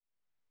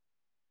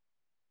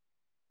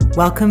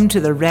Welcome to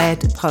the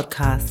Red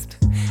Podcast,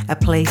 a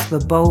place for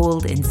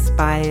bold,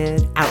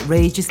 inspired,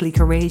 outrageously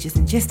courageous,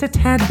 and just a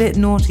tad bit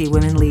naughty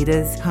women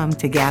leaders come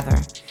together.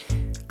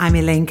 I'm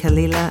Elaine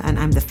Kalila, and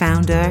I'm the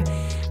founder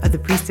of the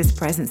Priestess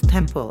Presence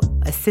Temple,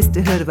 a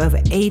sisterhood of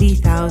over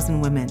 80,000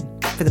 women.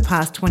 For the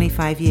past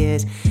 25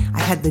 years,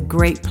 I've had the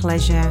great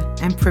pleasure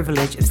and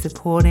privilege of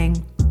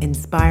supporting,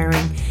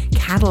 inspiring,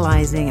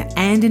 catalyzing,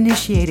 and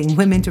initiating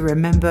women to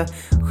remember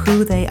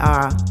who they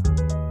are.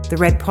 The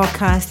Red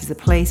Podcast is a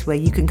place where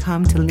you can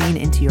come to lean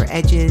into your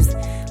edges,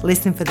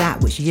 listen for that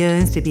which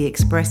yearns to be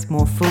expressed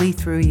more fully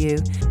through you,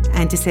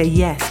 and to say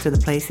yes to the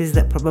places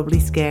that probably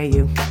scare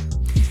you.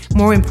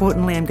 More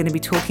importantly, I'm going to be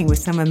talking with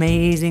some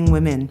amazing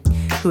women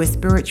who are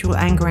spiritual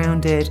and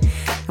grounded,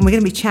 and we're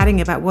going to be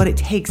chatting about what it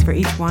takes for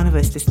each one of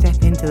us to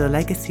step into the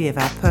legacy of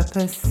our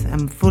purpose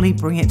and fully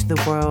bring it to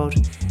the world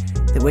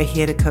that we're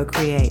here to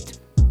co-create.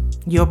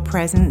 Your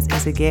presence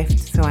is a gift,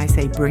 so I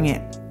say bring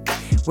it.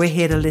 We're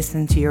here to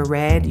listen to your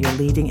red, your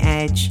leading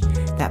edge,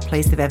 that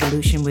place of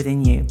evolution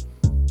within you.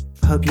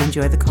 I hope you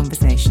enjoy the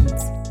conversations.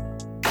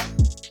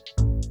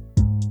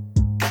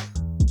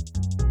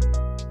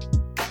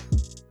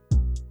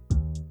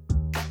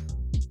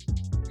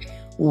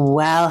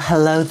 Well,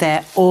 hello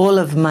there, all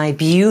of my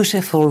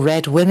beautiful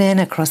red women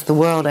across the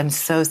world. I'm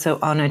so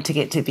honored to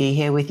get to be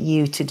here with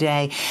you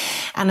today.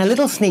 And a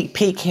little sneak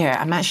peek here.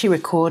 I'm actually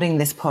recording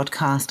this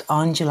podcast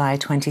on July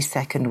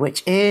 22nd,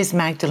 which is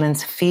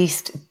Magdalene's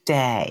feast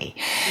day.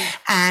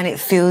 And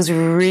it feels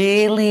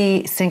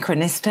really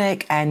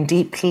synchronistic and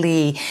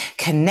deeply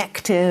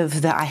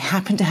connective that I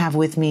happen to have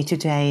with me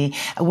today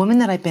a woman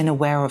that I've been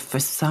aware of for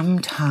some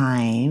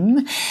time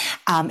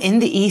in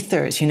the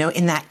ethers,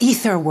 in that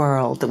ether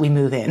world that we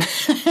move in.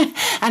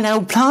 And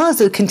our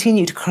paths will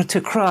continue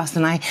to cross.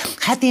 And I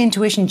had the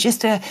intuition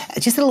just a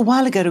little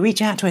while ago to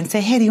reach out to her and say,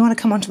 hey, do you want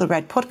to come onto the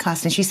Red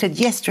Podcast? And she said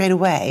yes straight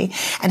away.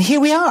 And here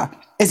we are,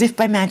 as if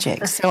by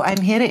magic. So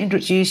I'm here to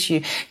introduce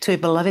you to a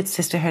beloved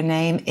sister. Her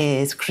name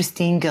is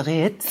Christine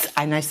Gueritz.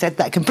 And I said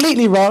that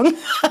completely wrong.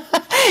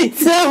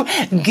 So,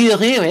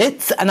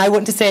 Gueritz. And I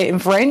want to say it in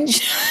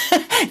French.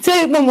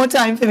 Say it one more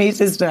time for me,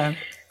 sister.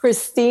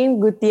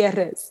 Christine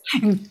Gutierrez.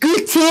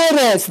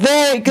 Gutierrez.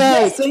 There it goes.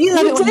 Yes, so you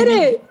did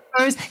it.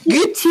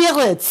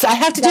 Gutierrez. I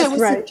have to do That's it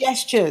with right.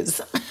 gestures.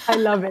 I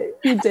love it.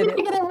 You did it.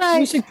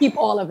 Right. You should keep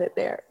all of it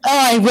there. Oh,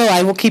 I will.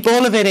 I will keep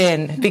all of it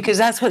in because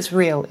that's what's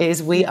real.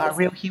 Is we are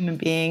real human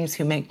beings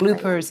who make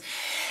bloopers.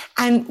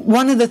 Right. And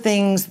one of the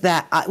things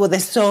that,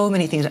 there's so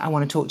many things that I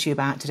want to talk to you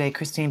about today,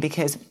 Christine,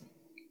 because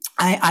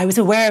I was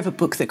aware of a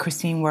book that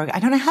Christine worked. I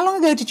don't know, how long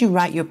ago did you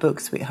write your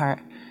book, sweetheart?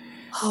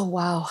 Oh,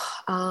 wow.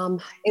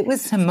 It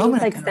was a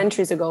moment like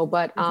centuries ago,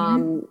 but,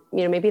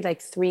 maybe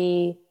like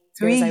 3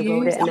 years I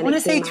wrote it. And I want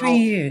to say 3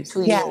 years.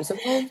 2 years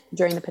ago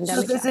during the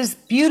pandemic. So there's this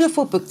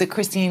beautiful book that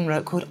Christine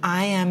wrote called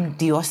I Am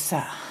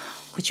Diosa,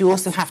 which you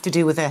also have to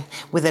do with a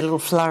little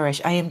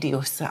flourish. I am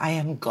Diosa, I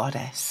am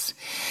goddess.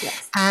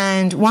 Yes.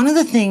 And one of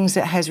the things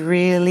that has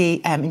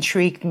really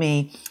intrigued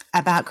me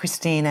about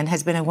Christine and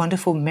has been a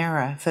wonderful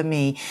mirror for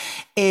me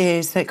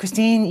is that,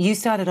 Christine, you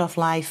started off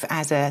life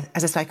as a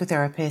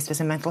psychotherapist,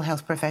 as a mental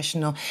health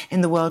professional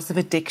in the worlds of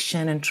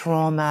addiction and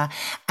trauma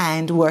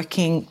and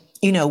working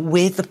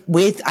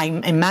with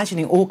I'm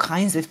imagining all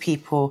kinds of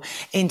people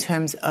in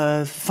terms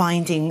of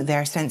finding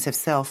their sense of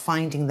self,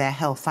 finding their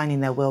health,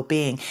 finding their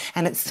well-being.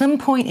 And at some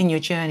point in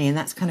your journey, and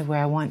that's kind of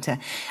where I want to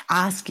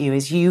ask you,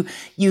 is you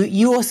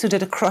also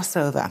did a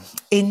crossover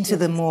into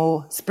the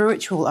more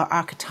spiritual or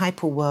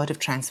archetypal world of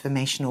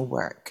transformational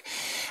work.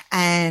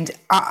 And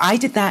I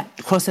did that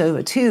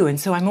crossover too. And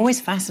so I'm always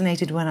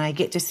fascinated when I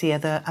get to see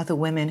other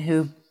women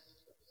who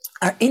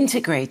are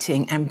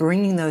integrating and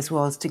bringing those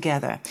worlds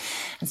together.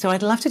 And so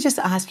I'd love to just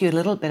ask you a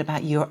little bit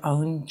about your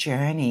own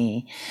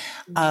journey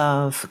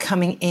of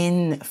coming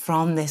in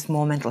from this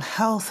more mental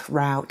health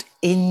route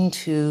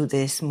into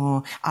this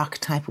more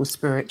archetypal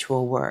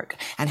spiritual work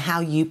and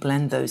how you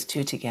blend those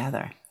two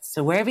together.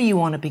 So wherever you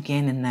want to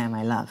begin in there,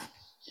 my love.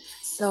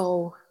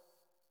 So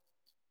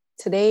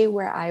today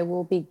where I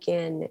will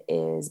begin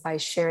is by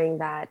sharing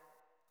that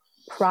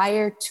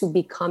prior to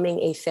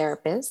becoming a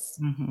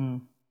therapist,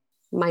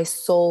 my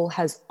soul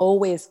has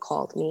always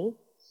called me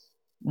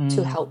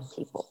to help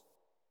people.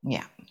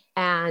 Yeah.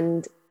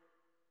 And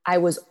I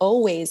was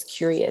always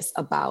curious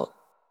about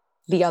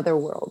the other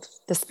world,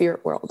 the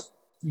spirit world.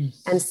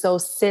 And so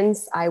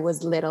since I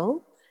was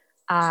little,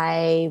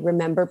 I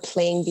remember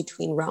playing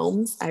between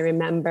realms. I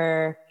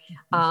remember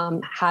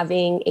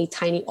having a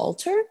tiny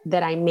altar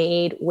that I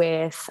made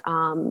with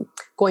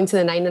going to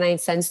the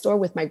 99-cent store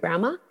with my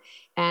grandma.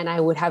 And I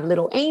would have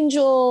little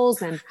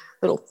angels and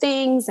little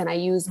things. And I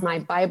used my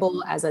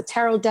Bible as a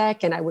tarot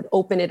deck and I would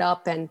open it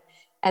up and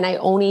I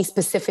only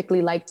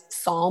specifically liked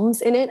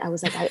Psalms in it. I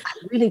was like, I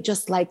really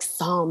just like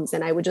Psalms.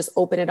 And I would just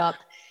open it up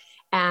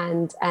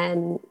and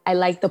I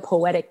liked the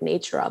poetic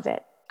nature of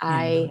it.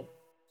 I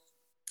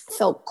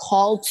felt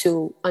called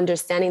to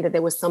understanding that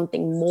there was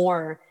something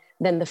more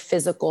than the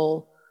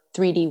physical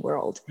 3D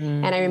world.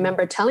 And I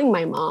remember telling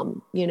my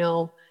mom,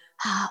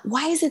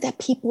 why is it that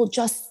people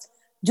just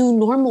do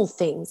normal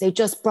things. They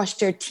just brush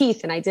their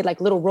teeth, and I did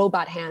like little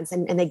robot hands,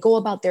 and they go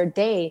about their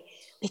day,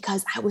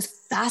 because I was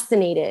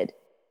fascinated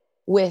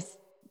with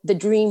the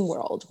dream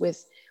world,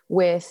 with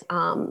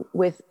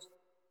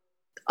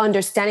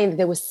understanding that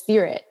there was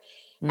spirit.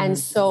 And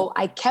so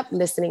I kept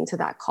listening to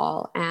that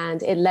call,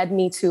 and it led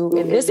me to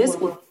in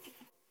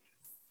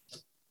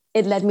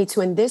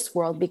this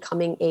world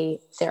becoming a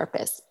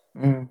therapist.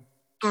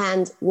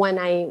 And when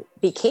I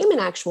became an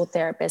actual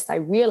therapist, I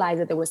realized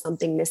that there was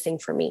something missing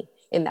for me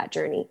in that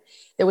journey.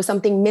 There was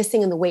something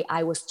missing in the way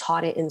I was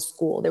taught it in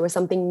school. There was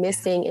something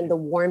missing in the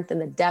warmth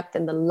and the depth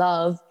and the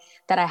love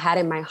that I had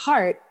in my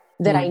heart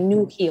that I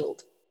knew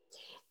healed.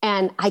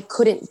 And I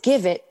couldn't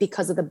give it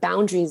because of the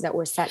boundaries that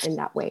were set in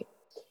that way.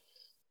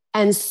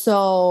 And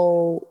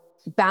so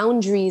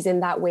boundaries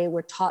in that way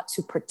were taught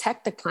to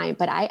protect the client,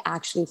 but I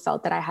actually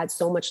felt that I had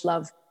so much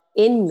love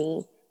in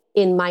me,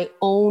 in my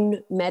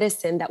own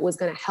medicine, that was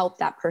going to help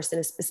that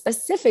person,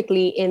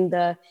 specifically in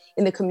the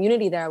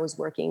community that I was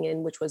working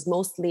in, which was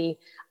mostly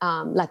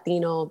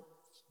Latino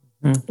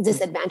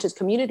disadvantaged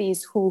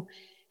communities who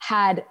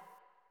had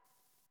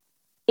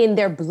in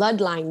their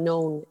bloodline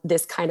known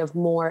this kind of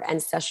more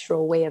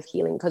ancestral way of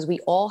healing, because we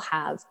all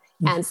have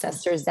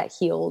ancestors that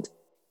healed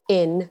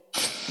in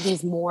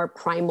these more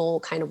primal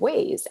kind of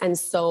ways. And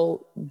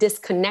so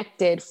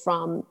disconnected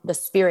from the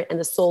spirit and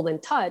the soul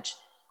and touch,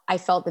 I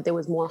felt that there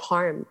was more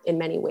harm in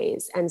many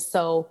ways. And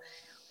so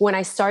when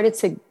I started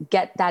to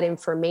get that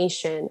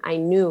information, I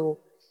knew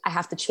I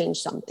have to change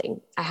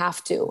something. I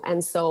have to.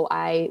 And so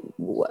I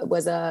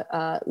was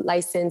a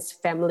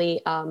licensed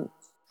mental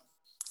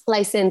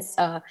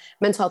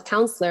health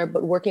counselor,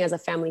 but working as a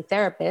family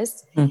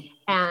therapist.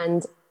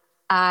 And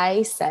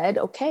I said,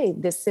 okay,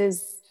 this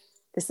is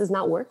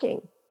not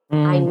working.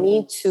 I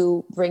need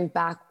to bring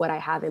back what I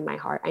have in my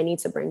heart. I need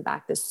to bring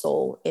back this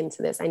soul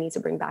into this. I need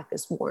to bring back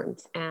this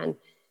warmth. And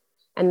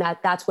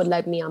that's what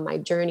led me on my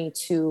journey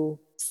to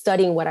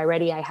studying what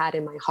I had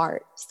in my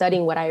heart,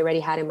 studying what I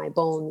already had in my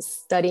bones,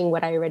 studying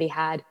what I already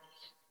had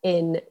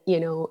in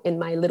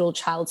my little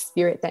child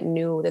spirit that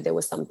knew that there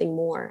was something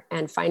more,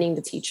 and finding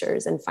the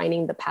teachers and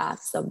finding the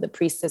paths of the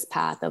priestess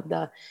path, of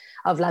La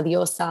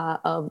Diosa,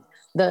 of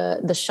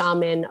the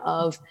shaman,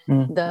 of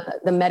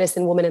the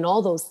medicine woman, and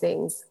all those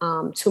things,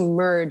 to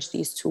merge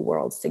these two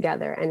worlds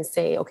together and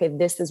say, okay,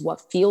 this is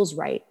what feels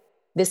right.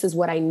 This is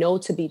what I know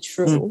to be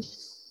true.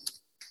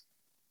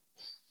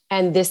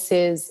 And this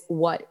is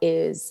what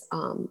is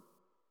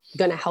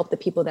going to help the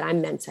people that I'm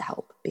meant to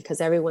help,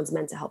 because everyone's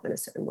meant to help in a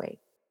certain way.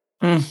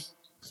 I'm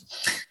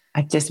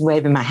just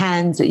waving my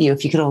hands at you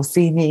if you could all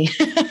see me.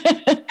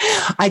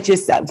 I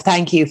just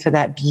thank you for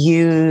that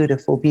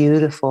beautiful,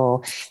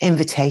 beautiful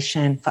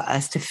invitation for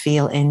us to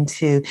feel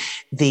into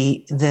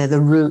the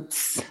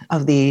roots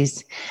of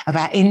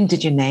our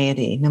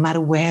indigeneity. No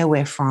matter where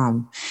we're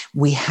from,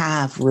 we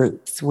have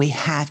roots, we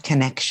have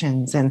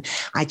connections. And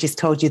I just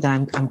told you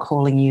that I'm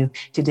calling you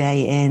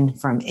today in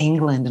from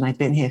England, and I've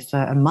been here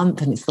for a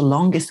month, and it's the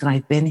longest that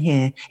I've been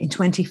here in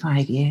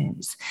 25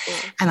 years.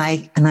 And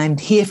I'm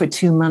here for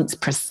 2 months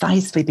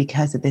precisely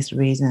because of this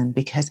reason,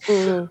 because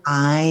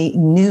I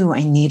knew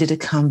I needed to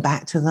come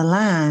back to the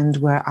land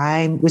where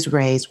I was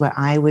raised, where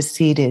I was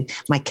seeded,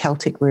 my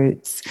Celtic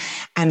roots,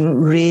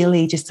 and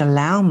really just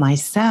allow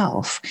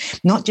myself,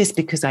 not just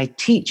because I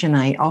teach and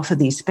I offer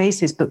these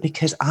spaces, but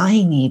because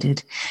I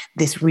needed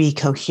this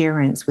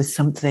recoherence with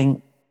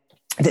something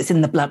that's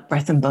in the blood,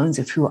 breath, and bones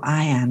of who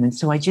I am. And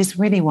so I just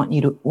really want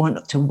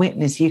to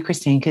witness you,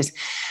 Christine, because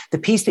the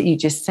piece that you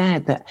just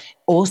said that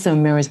also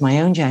mirrors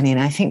my own journey, and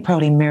I think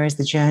probably mirrors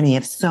the journey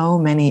of so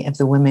many of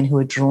the women who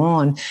are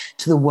drawn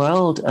to the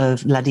world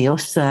of La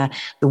Diosa,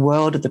 the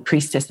world of the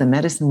priestess, the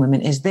medicine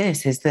women, is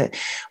that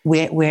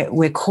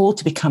we're called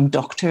to become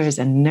doctors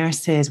and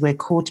nurses. We're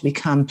called to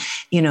become,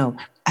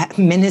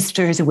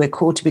 ministers, and we're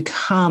called to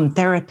become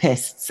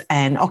therapists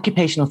and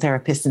occupational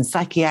therapists and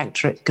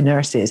psychiatric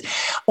nurses.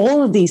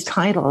 All of these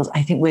titles,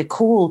 I think we're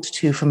called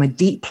to from a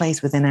deep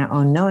place within our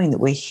own knowing that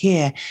we're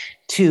here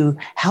to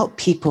help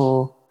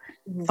people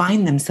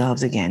find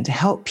themselves again, to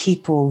help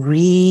people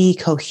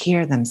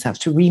recohere themselves,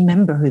 to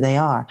remember who they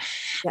are.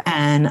 Yeah.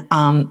 And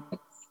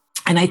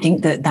I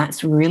think that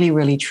that's really,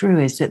 really true,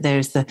 is that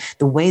there's the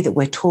way that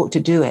we're taught to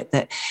do it,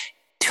 that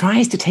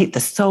tries to take the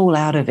soul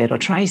out of it or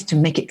tries to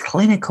make it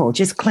clinical,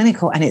 just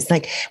clinical. And it's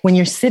like when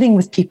you're sitting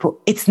with people,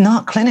 it's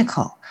not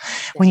clinical.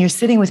 When you're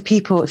sitting with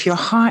people, if your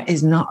heart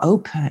is not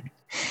open,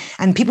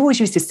 and people always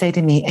used to say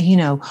to me,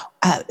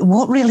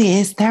 what really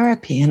is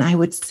therapy? And I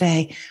would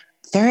say,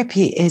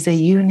 therapy is a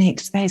unique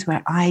space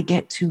where I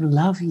get to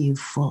love you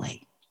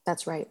fully.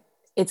 That's right.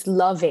 It's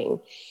loving.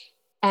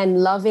 And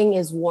loving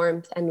is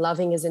warmth, and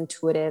loving is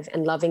intuitive,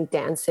 and loving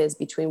dances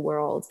between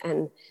worlds,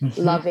 and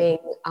loving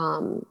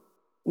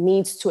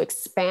needs to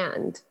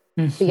expand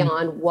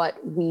beyond what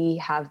we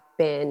have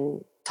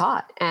been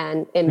taught,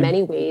 and in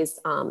many ways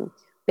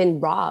been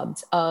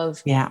robbed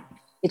of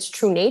its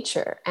true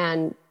nature.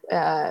 And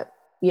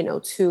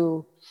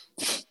to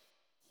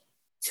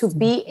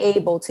be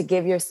able to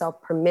give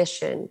yourself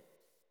permission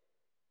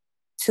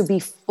to be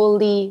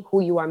fully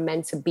who you are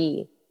meant to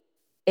be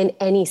in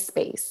any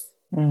space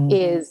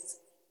is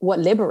what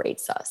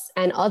liberates us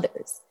and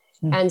others.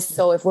 And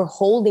so if we're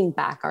holding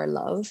back our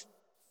love,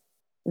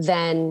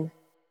 then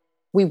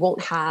we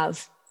won't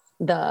have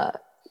the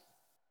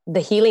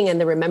healing and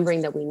the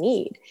remembering that we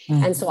need.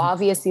 And so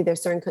obviously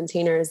there's certain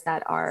containers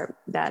that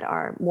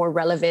are more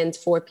relevant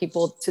for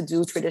people to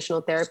do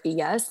traditional therapy.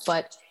 Yes.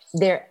 But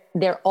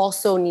there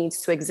also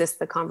needs to exist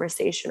the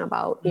conversation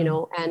about, you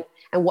know, and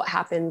what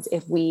happens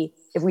if we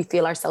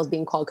feel ourselves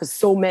being called, because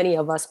so many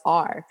of us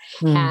are.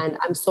 And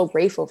I'm so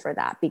grateful for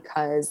that,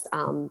 because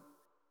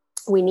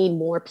we need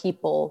more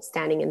people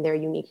standing in their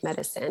unique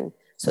medicine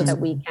so that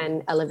we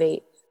can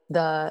elevate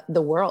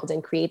the world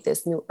and create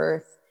this new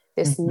earth,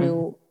 this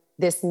new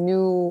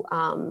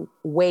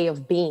way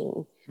of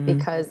being,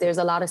 because there's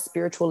a lot of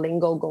spiritual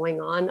lingo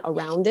going on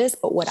around this.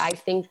 But what I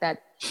think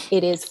that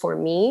it is for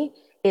me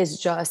is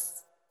just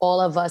all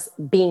of us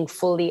being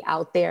fully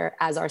out there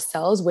as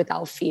ourselves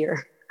without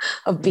fear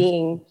of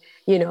being,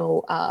 you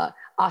know,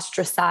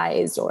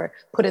 ostracized or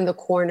put in the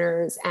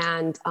corners,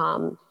 and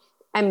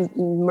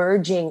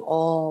merging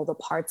all the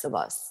parts of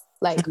us,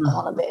 like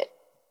all of it,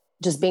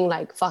 just being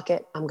like, fuck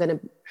it, I'm gonna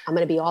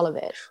be all of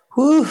it.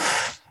 Whew.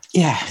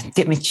 Yeah,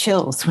 get me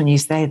chills when you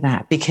say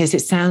that, because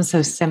it sounds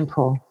so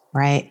simple,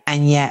 right?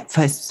 And yet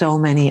for so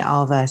many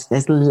of us,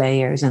 there's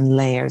layers and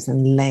layers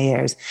and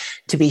layers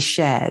to be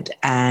shed,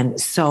 and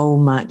so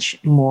much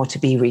more to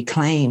be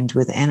reclaimed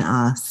within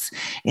us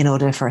in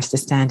order for us to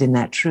stand in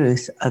that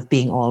truth of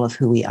being all of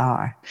who we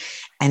are,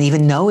 and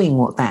even knowing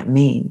what that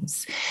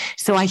means.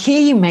 So I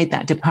hear you made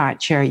that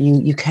departure.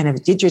 You kind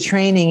of did your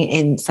training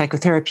in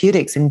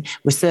psychotherapeutics and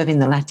were serving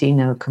the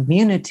Latino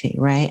community,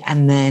 right?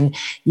 And then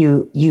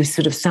you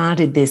sort of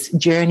started this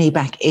journey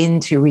back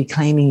into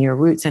reclaiming your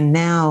roots. And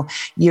now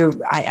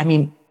I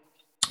mean,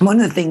 one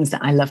of the things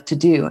that I love to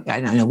do, I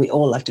know we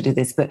all love to do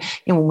this, but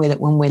you know,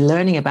 when we're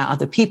learning about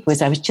other people,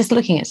 is I was just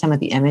looking at some of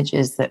the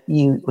images that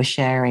you were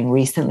sharing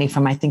recently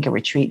from, I think, a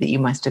retreat that you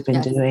must have been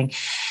doing.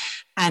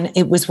 And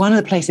it was one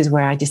of the places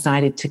where I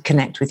decided to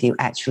connect with you,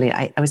 actually.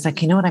 I was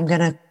like, you know what, I'm going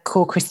to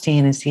call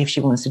Christine and see if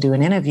she wants to do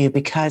an interview,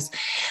 because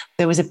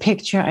there was a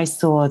picture I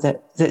saw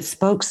that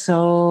spoke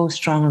so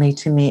strongly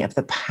to me of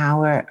the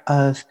power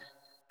of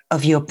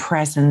your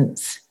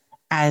presence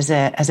as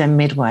a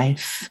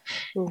midwife,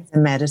 as a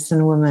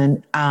medicine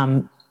woman.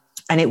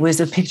 And it was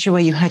a picture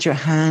where you had your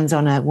hands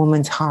on a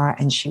woman's heart,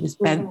 and she was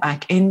bent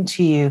back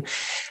into you.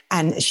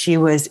 And she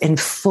was in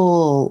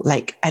full,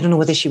 like, I don't know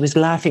whether she was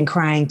laughing,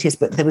 crying, tears,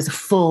 but there was a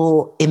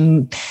full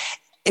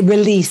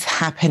release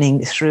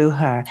happening through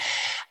her.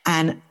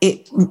 And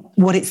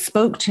what it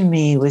spoke to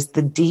me was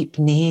the deep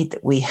need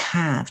that we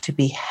have to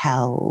be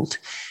held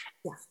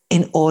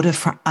in order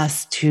for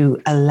us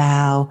to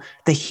allow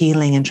the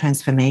healing and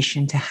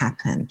transformation to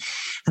happen.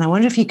 And I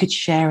wonder if you could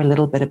share a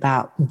little bit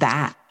about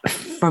that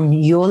from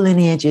your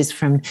lineages,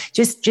 from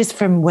just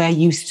from where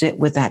you sit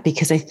with that,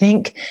 because I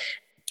think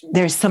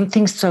there's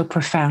something so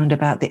profound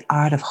about the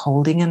art of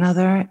holding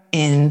another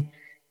in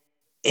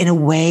a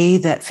way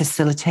that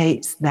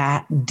facilitates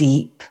that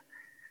deep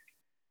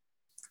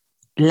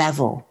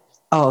level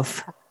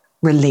of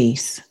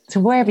release. So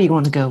wherever you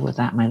want to go with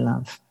that, my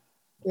love.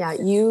 Yeah,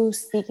 you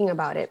speaking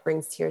about it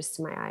brings tears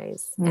to my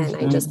eyes. And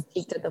I just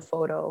peeked at the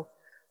photo.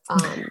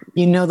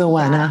 You know the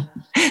one, huh?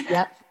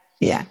 Yep.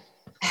 Yeah.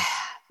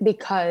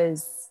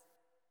 Because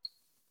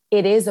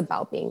it is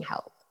about being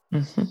held.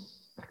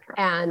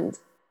 And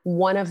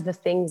one of the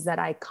things that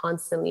I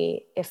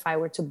constantly, if I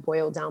were to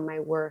boil down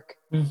my work,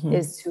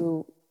 is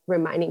to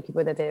reminding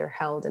people that they are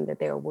held and that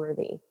they are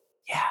worthy.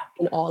 Yeah.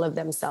 In all of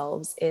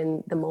themselves,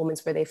 in the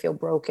moments where they feel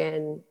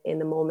broken, in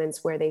the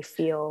moments where they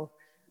feel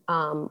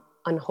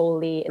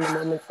unholy, in the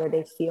moments where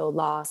they feel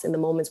lost, in the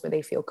moments where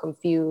they feel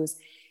confused,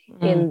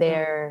 in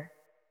their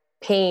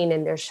pain,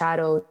 in their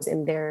shadows,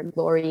 in their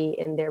glory,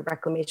 in their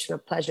reclamation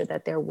of pleasure,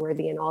 that they're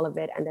worthy in all of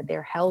it, and that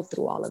they're held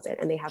through all of it,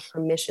 and they have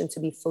permission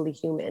to be fully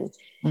human,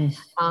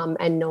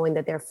 and knowing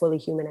that they're fully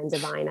human and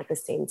divine at the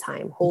same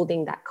time.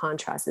 Holding that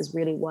contrast is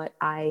really what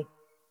I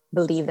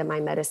believe that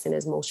my medicine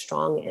is most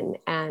strong in.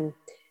 And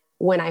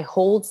when I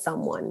hold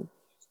someone,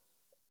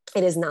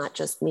 it is not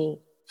just me.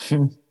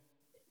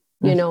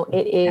 You know,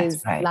 it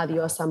is La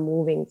Diosa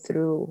moving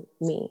through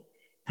me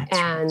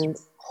and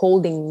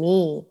holding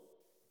me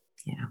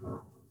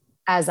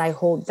as I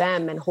hold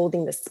them, and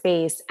holding the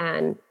space.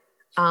 And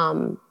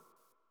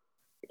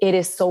it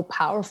is so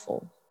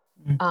powerful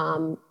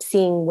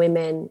seeing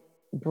women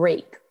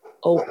break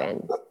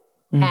open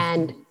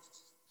and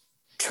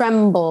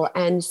tremble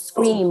and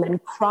scream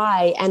and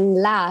cry and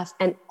laugh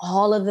and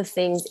all of the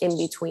things in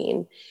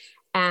between.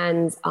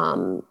 And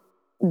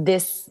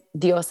this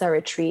Diosa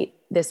retreat,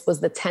 this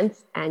was the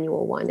 10th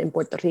annual one in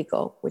Puerto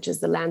Rico, which is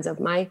the lands of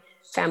my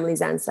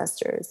family's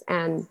ancestors.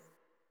 And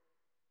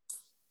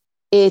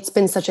it's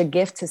been such a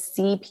gift to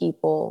see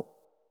people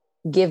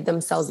give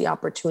themselves the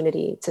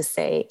opportunity to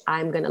say,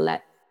 I'm going to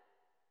let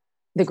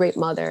the Great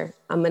Mother,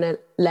 I'm going to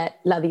let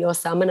La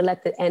Diosa, I'm going to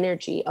let the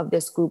energy of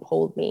this group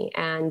hold me.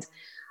 And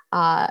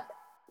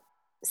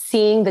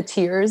seeing the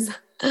tears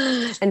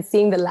and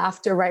seeing the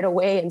laughter right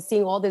away and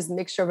seeing all this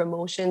mixture of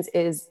emotions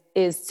is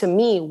to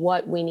me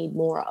what we need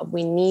more of.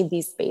 We need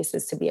these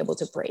spaces to be able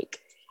to break.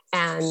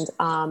 And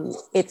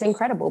it's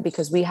incredible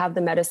because we have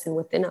the medicine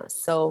within us.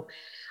 So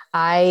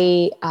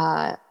I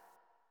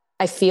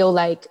feel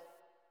like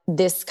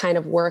this kind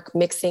of work,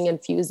 mixing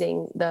and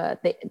fusing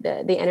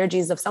the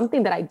energies of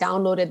something that I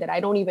downloaded that I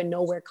don't even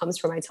know where it comes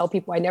from. I tell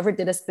people I never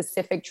did a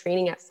specific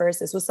training at first.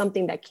 This was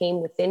something that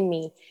came within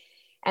me.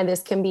 And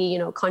this can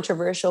be,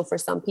 controversial for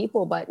some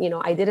people, but,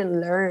 I didn't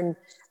learn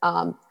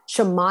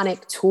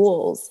shamanic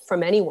tools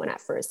from anyone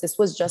at first. This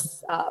was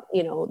just,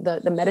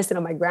 the medicine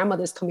of my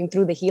grandmother's coming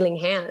through the healing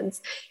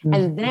hands. Mm-hmm.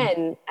 And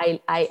then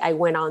I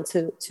went on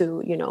to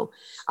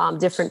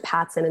different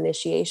paths and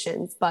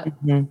initiations, but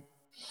mm-hmm.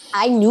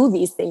 I knew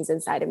these things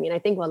inside of me. And I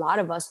think a lot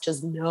of us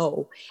just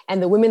know.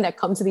 And the women that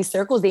come to these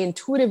circles, they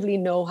intuitively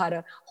know how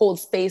to hold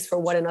space for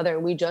one another.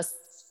 And we just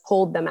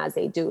hold them as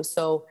they do.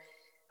 So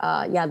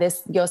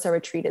this Diosa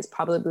retreat is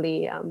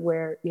probably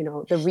where,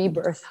 the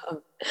rebirth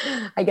of,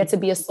 I get to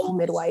be a soul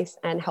midwife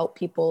and help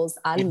people's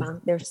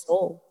alma, their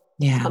soul,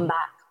 come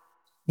back.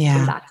 Yeah.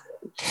 Come back.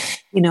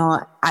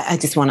 I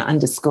just want to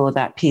underscore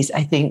that piece.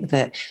 I think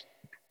that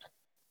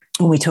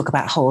when we talk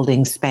about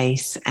holding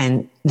space,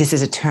 and this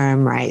is a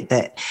term, right,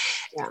 that,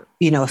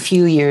 a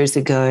few years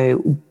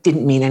ago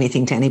didn't mean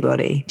anything to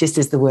anybody, just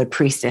as the word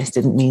priestess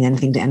didn't mean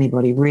anything to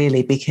anybody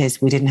really,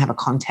 because we didn't have a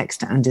context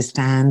to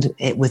understand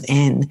it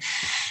within.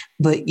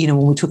 But, when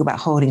we talk about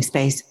holding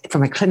space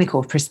from a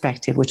clinical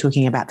perspective, we're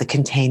talking about the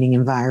containing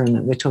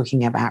environment. We're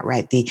talking about,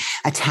 the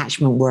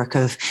attachment work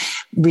of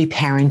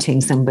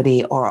reparenting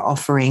somebody or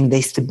offering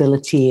the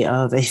stability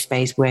of a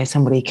space where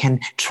somebody can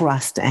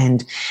trust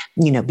and,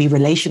 be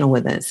relational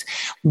with us.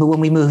 But when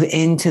we move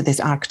into this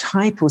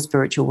archetypal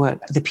spiritual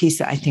work, the piece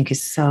that I think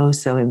is so,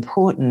 so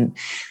important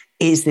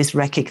is this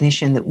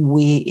recognition that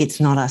it's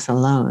not us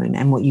alone.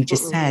 And what you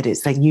just said,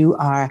 it's like you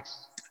are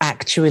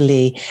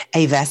actually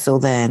a vessel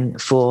then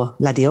for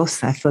La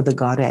Diosa, for the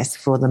goddess,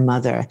 for the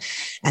mother.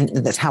 And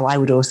that's how I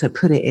would also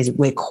put it, is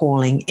we're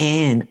calling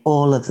in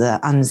all of the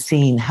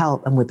unseen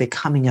help and we're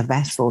becoming a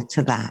vessel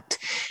to that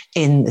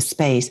in the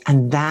space.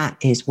 And that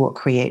is what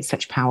creates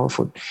such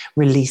powerful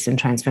release and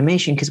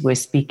transformation, because we're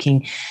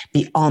speaking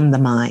beyond the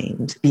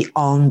mind,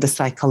 beyond the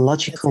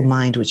psychological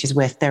mind, which is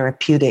where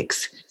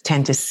therapeutics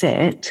tend to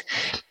sit,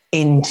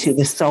 into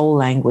the soul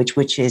language,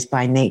 which is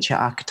by nature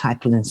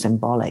archetypal and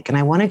symbolic. And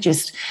I want to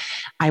just,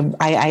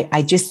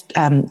 I just did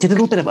a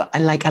little bit of,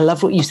 I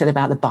love what you said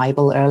about the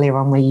Bible earlier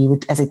on, where you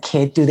would, as a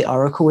kid, do the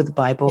oracle with the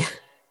Bible.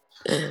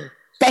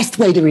 Best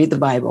way to read the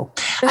Bible.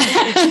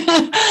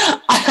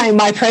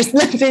 My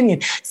personal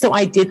opinion. So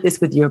I did this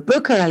with your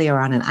book earlier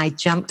on, and I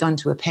jumped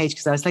onto a page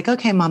because I was like,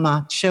 okay,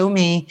 Mama, show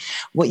me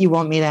what you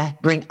want me to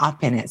bring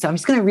up in it. So I'm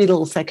just going to read a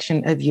little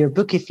section of your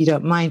book, if you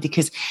don't mind,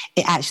 because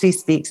it actually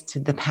speaks to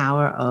the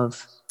power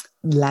of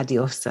La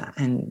Diosa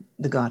and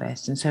the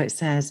goddess. And so it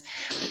says,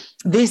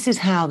 this is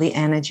how the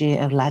energy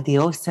of La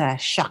Diosa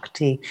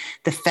Shakti,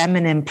 the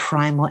feminine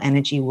primal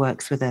energy,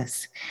 works with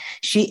us.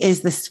 She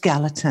is the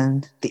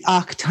skeleton, the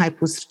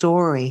archetypal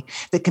story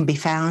that can be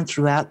found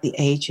throughout the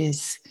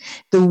ages.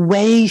 The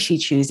way she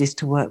chooses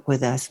to work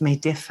with us may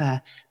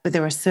differ, but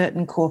there are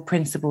certain core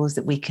principles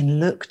that we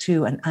can look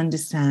to and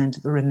understand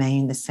that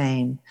remain the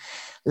same.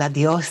 La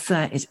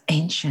Diosa is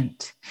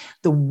ancient,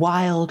 the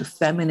wild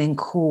feminine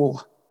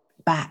call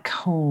back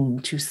home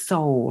to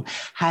soul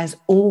has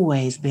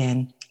always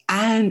been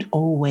and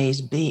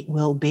always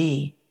will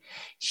be.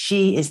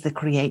 She is the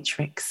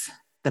creatrix,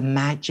 the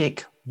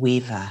magic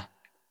weaver.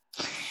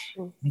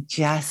 I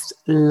just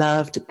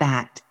loved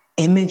that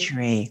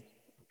imagery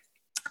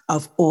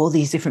of all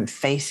these different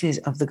faces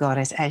of the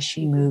goddess as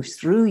she moves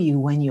through you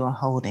when you're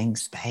holding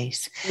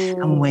space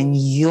and when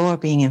you're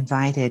being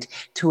invited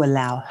to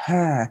allow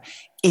her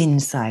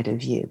inside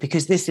of you.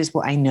 Because this is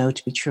what I know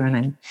to be true,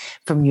 and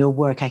from your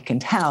work I can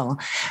tell,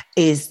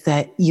 is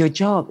that your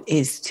job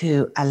is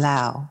to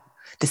allow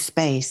the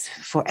space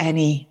for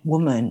any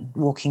woman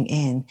walking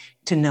in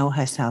to know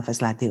herself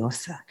as La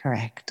Diosa,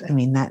 correct? I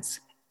mean, that's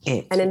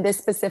it. And in this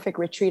specific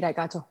retreat, I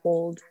got to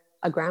hold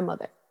a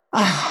grandmother.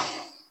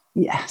 Oh,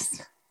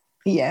 yes.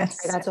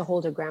 Yes. I got to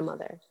hold a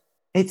grandmother.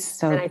 It's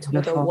so And I told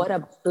beautiful. her, what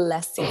a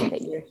blessing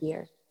that you're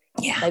here.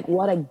 Yeah. Like,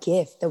 what a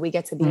gift that we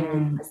get to be in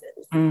your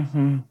presence.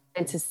 Mm-hmm.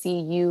 And to see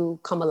you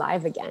come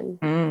alive again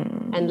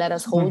and let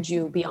us hold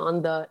you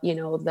beyond the,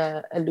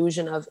 the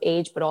illusion of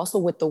age, but also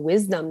with the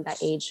wisdom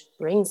that age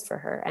brings for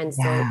her. And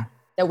so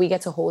that we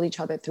get to hold each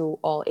other through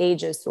all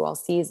ages, through all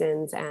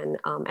seasons,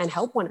 and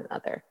help one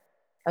another.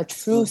 A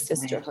true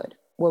sisterhood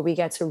where we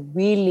get to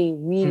really,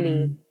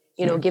 really,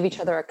 give each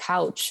other a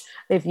couch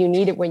if you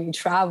need it when you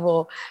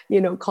travel,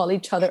 call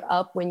each other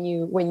up when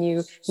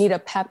you need a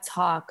pep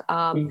talk,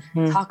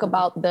 talk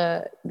about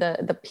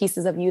the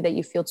pieces of you that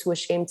you feel too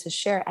ashamed to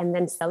share, and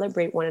then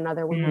celebrate one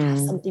another when you have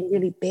something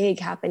really big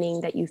happening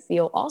that you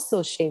feel also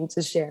ashamed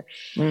to share.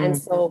 And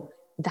so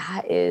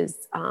that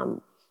is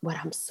what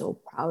I'm so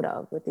proud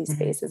of with these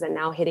spaces. And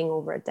now hitting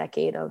over a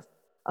decade of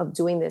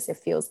doing this, it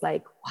feels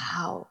like,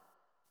 wow,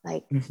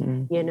 Like,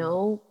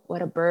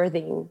 what a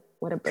birthing.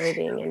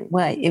 And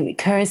well, it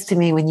occurs to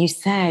me when you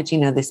said,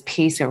 this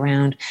piece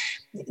around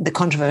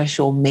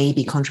the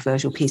maybe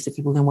controversial piece of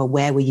people going, well,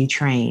 where were you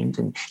trained?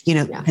 And,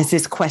 there's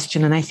this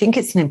question, and I think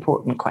it's an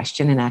important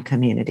question in our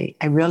community.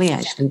 I really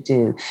actually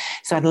do.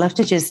 So I'd love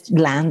to just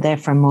land there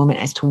for a moment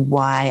as to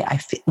why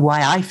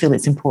I feel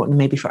it's important,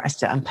 maybe for us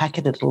to unpack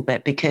it a little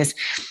bit, because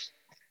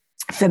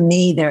for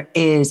me, there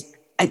is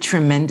a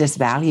tremendous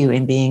value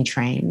in being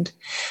trained.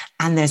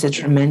 And there's a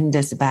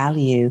tremendous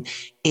value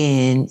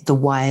in the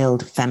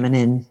wild,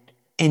 feminine,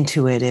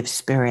 intuitive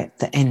spirit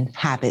that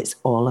inhabits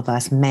all of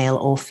us, male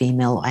or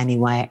female, or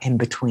anywhere in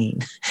between,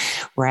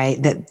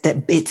 right?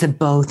 That it's a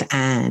both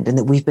and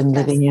that we've been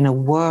living in a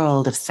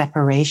world of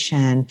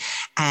separation,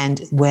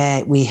 and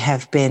where we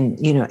have been,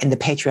 in the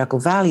patriarchal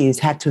values,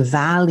 had to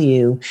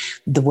value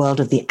the world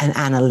of the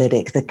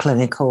analytic, the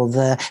clinical,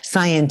 the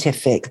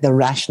scientific, the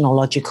rational,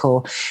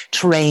 logical,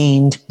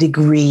 trained,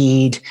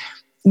 degreed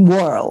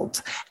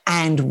world.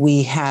 And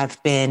we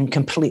have been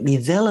completely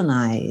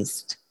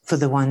villainized for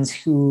the ones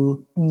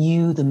who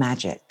knew the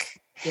magic,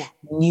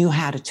 knew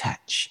how to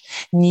touch,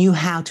 knew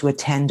how to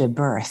attend a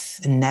birth,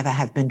 and never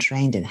have been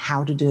trained in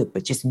how to do it,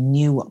 but just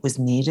knew what was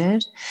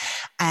needed.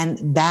 And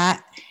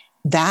that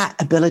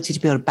ability to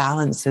be able to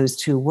balance those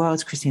two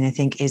worlds, Christine, I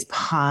think is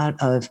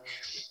part of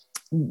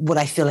what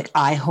I feel like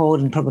I hold,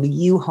 and probably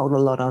you hold a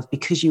lot of,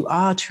 because you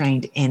are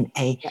trained in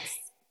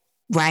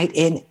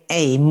in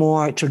a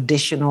more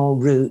traditional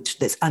route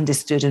that's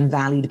understood and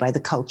valued by the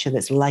culture,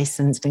 that's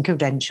licensed and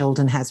credentialed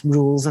and has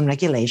rules and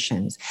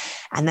regulations.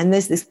 And then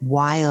there's this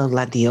wild,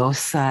 la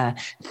diosa,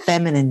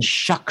 feminine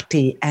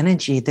Shakti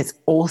energy that's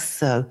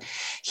also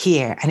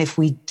here. And if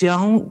we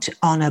don't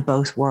honor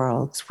both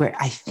worlds, where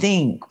I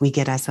think we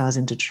get ourselves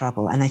into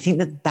trouble. And I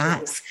think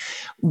that's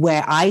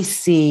where I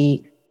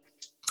see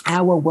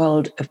our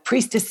world of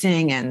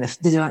priestessing and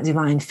the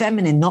divine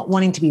feminine not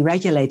wanting to be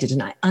regulated.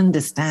 And I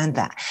understand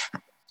that.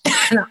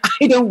 And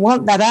I don't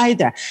want that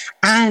either.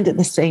 And at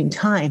the same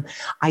time,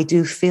 I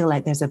do feel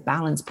like there's a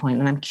balance point.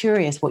 And I'm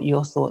curious what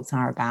your thoughts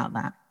are about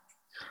that.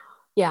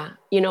 Yeah.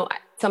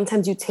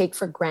 Sometimes you take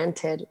for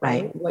granted,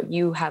 right, what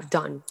you have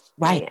done.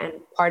 Right. And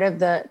part of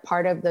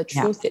the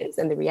truth is,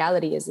 and the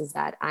reality is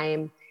that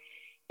I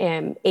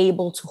am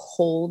able to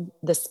hold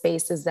the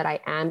spaces that I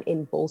am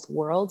in both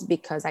worlds,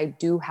 because I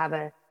do have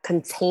a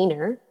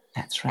container.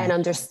 That's right. And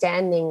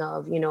understanding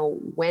of,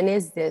 when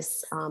is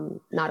this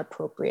not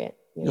appropriate?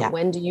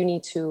 When do you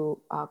need to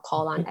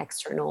call on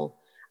external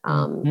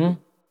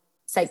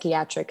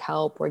psychiatric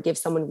help, or give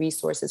someone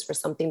resources for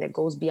something that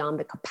goes beyond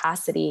the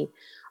capacity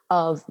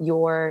of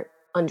your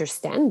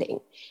understanding?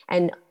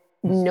 And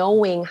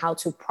knowing how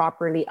to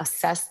properly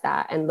assess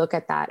that and look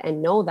at that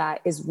and know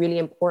that is really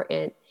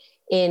important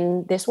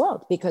in this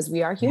world, because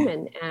we are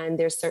human and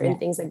there's certain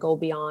things that go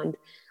beyond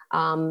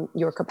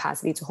your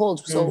capacity to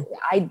hold. So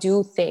I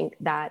do think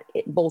that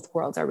both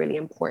worlds are really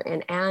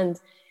important. And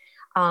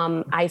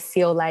I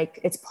feel like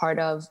it's part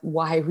of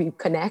why we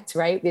connect,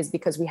 right? Is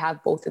because we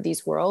have both of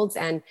these worlds.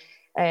 And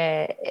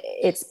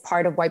it's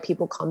part of why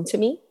people come to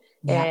me,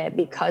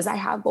 because I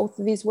have both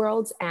of these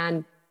worlds.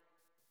 And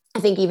I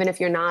think even if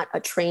you're not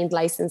a trained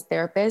licensed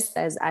therapist,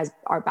 as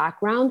our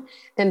background,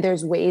 then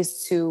there's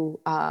ways to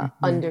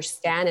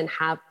understand and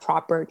have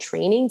proper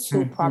training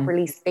to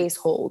properly space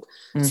hold,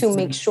 to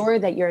make sure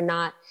that you're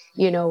not,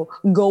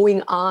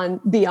 going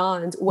on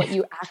beyond what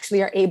you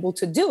actually are able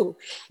to do.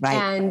 Right.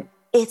 And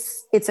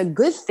it's a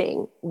good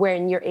thing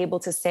when you're able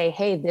to say,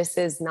 hey, this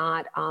is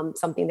not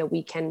something that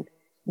we can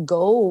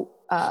go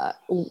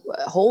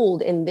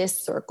hold in this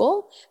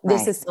circle.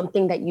 This is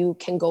something that you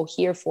can go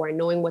here for, and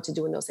knowing what to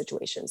do in those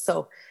situations.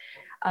 So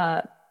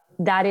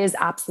that is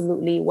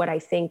absolutely what I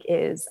think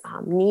is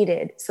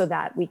needed, so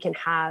that we can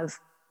have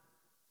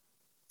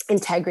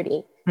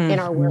integrity in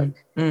our work.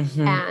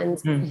 And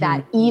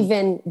that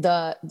even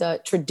the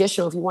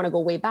traditional, if you want to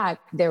go way back,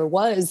 there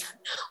was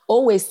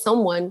always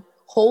someone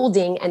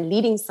holding and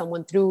leading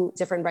someone through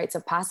different rites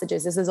of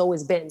passages. This has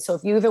always been. So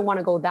if you even want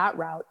to go that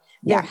route,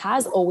 there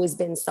has always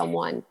been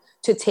someone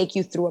to take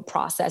you through a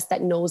process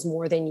that knows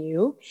more than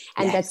you,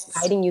 and that's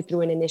guiding you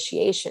through an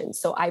initiation.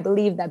 So I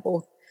believe that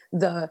both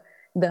the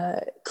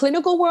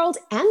clinical world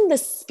and the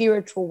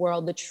spiritual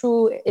world, the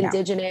true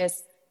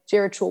indigenous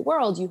spiritual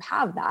world, you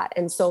have that.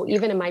 And so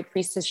even in my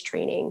priestess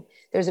training,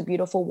 there's a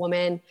beautiful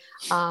woman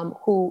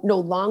who no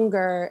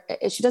longer,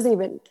 she doesn't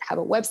even have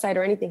a website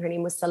or anything. Her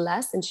name was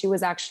Celeste, and she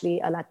was actually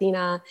a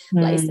Latina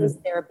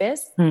licensed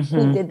therapist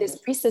who did this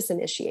priestess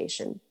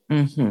initiation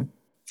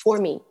for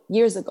me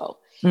years ago.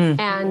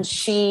 And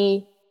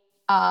she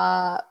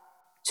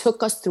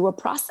took us through a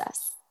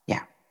process.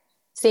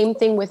 Same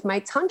thing with my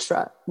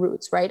Tantra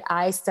roots, right?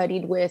 I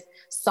studied with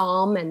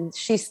Psalm, and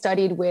she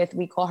studied with,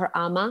 we call her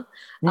Amma,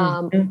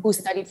 who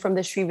studied from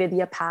the Sri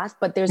Vidya path.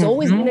 But there's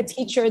always been a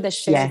teacher that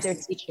shares their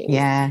teachings.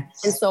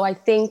 And so I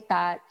think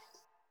that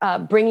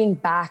bringing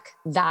back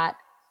that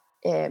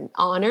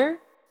honor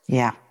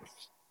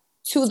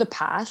to the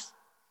path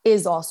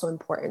is also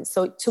important.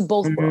 So to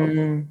both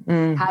worlds,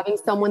 having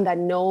someone that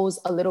knows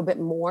a little bit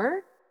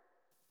more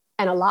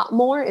and a lot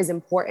more is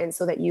important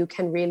so that you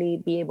can really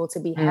be able to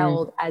be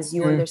held as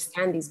you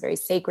understand these very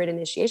sacred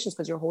initiations,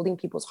 because you're holding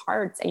people's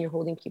hearts and you're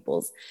holding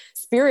people's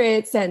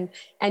spirits, and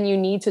you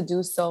need to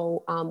do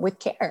so with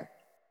care.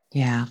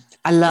 Yeah,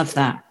 I love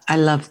that. I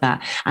love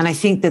that. And I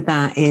think that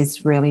that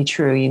is really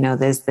true. You know,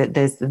 there's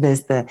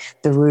the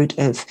root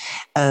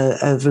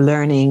of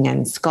learning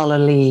and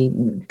scholarly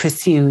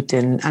pursuit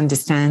and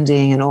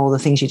understanding and all the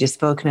things you just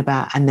spoken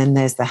about. And then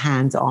there's the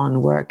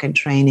hands-on work and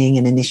training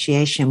and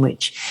initiation,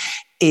 which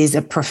is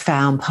a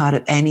profound part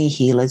of any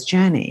healer's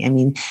journey. I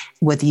mean,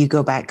 whether you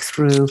go back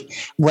through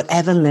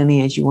whatever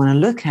lineage you want to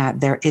look at,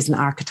 there is an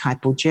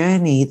archetypal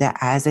journey that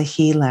as a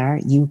healer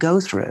you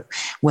go through,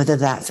 whether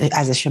that's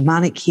as a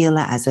shamanic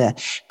healer, as a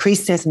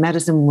priestess,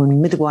 medicine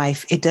woman,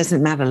 midwife, it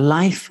doesn't matter.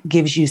 Life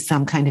gives you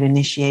some kind of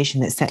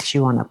initiation that sets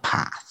you on a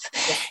path.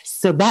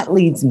 So that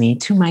leads me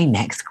to my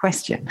next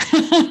question.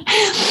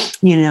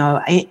 You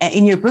know,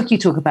 in your book, you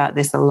talk about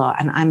this a lot,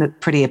 and I'm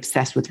pretty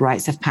obsessed with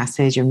rites of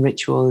passage and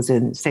rituals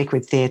and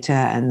sacred theater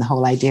and the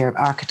whole idea of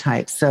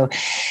archetypes. So,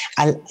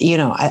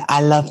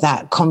 I love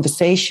that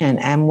conversation.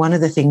 And one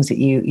of the things that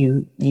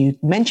you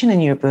mention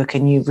in your book,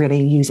 and you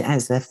really use it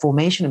as the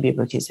formation of your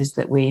book, is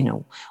that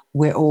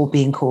we're all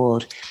being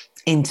called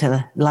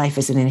into life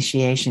as an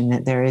initiation,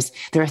 that there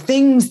are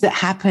things that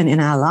happen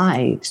in our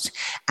lives,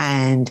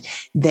 and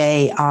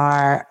they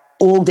are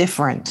all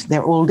different.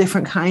 They're all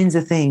different kinds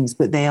of things,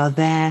 but they are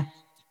there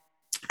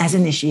as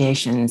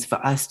initiations for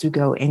us to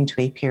go into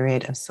a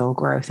period of soul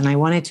growth. And I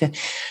wanted to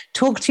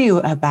talk to you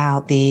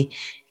about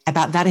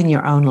that in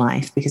your own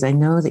life, because I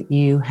know that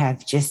we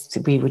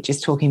were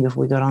just talking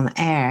before we got on the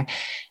air,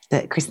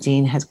 that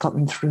Christine has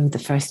gotten through the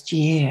first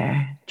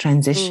year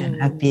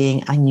transition of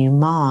being a new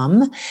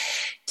mom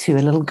to a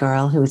little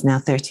girl who is now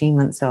 13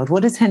 months old.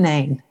 What is her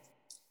name?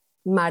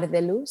 Mar de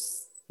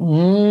Luz.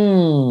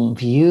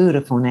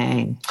 Beautiful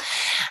name.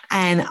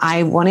 And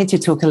I wanted to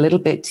talk a little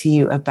bit to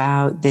you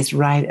about this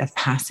rite of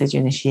passage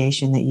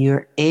initiation that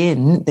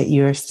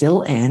you're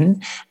still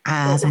in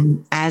as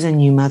a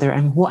new mother,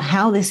 and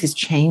how this is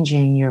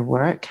changing your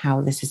work,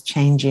 how this is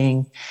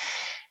changing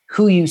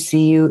who you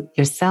see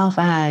yourself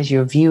as,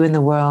 your view in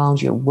the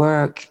world, your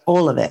work,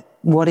 all of it.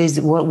 What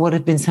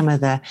have been some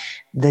of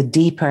the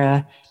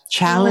deeper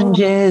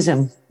challenges,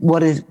 and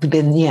what have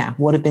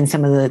been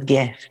some of the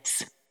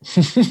gifts?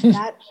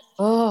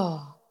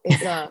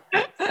 It's a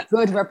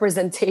good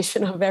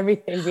representation of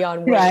everything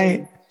beyond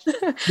words.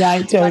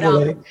 Right,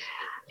 totally.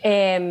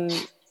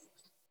 But,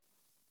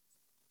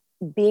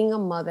 being a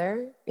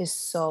mother is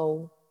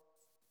so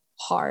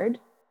hard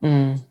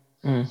and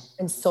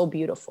so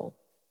beautiful.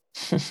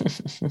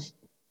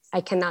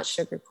 I cannot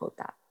sugarcoat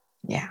that.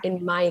 Yeah.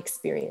 In my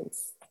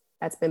experience,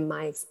 that's been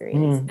my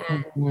experience.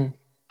 And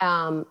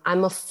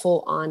I'm a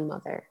full-on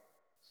mother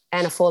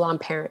and a full-on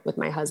parent with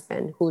my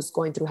husband, who's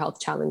going through health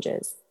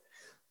challenges.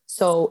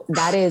 So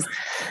that is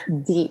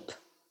deep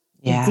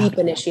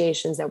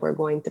initiations that we're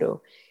going through.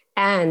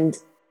 And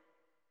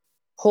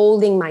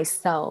holding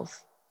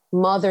myself,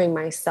 mothering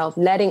myself,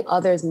 letting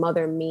others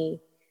mother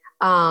me.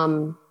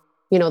 The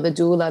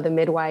doula, the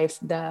midwife,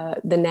 the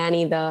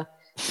nanny, the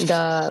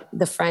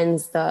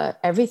friends, the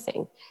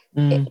everything.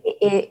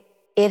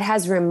 It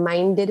has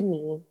reminded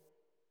me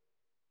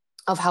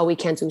of how we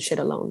can't do shit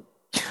alone.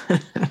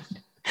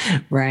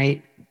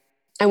 Right.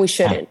 And we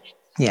shouldn't.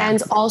 Yeah.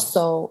 And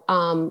also,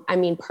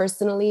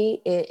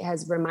 personally, it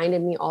has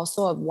reminded me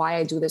also of why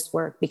I do this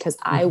work, because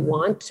I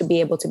want to be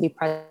able to be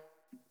present.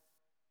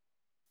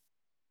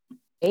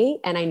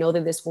 And I know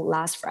that this won't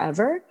last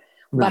forever,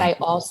 but I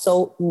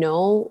also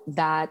know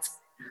that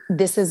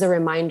this is a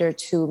reminder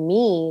to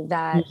me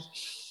that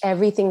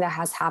everything that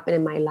has happened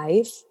in my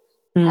life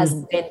has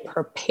been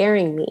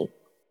preparing me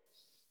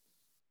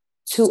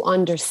to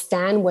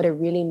understand what it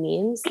really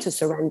means to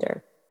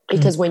surrender.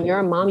 Because when you're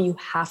a mom, you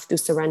have to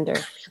surrender.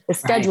 The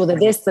schedule, the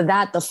this, the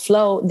that, the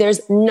flow.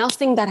 There's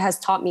nothing that has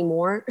taught me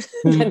more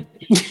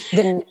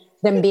than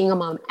being a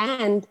mom.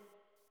 And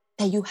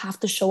that you have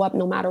to show up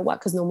no matter what,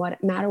 because no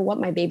matter what,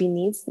 my baby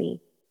needs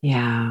me.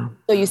 Yeah.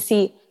 So you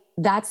see,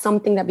 that's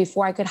something that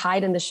before I could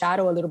hide in the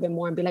shadow a little bit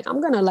more and be like, I'm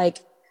going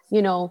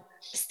to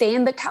stay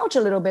in the couch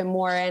a little bit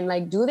more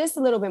and do this a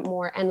little bit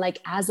more. And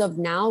as of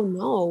now,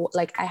 no,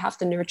 I have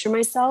to nurture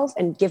myself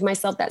and give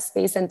myself that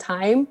space and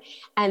time.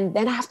 And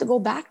then I have to go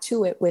back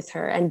to it with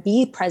her and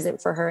be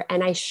present for her.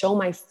 And I show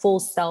my full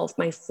self,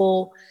 my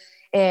full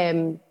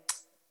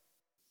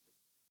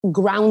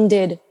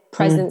grounded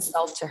present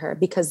self to her,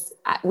 because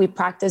we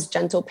practice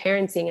gentle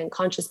parenting and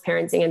conscious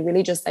parenting and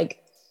really just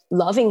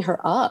loving her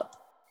up,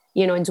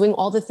 and doing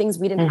all the things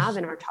we didn't have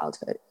in our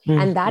childhood.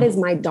 And that is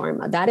my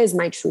dharma. That is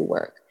my true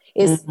work.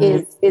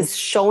 Is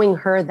showing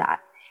her that.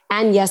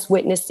 And yes,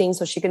 witnessing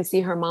so she can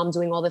see her mom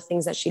doing all the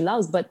things that she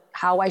loves, but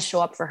how I show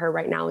up for her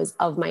right now is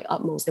of my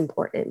utmost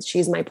importance.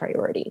 She's my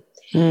priority.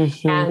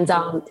 And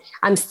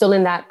I'm still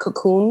in that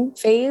cocoon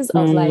phase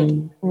of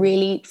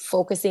really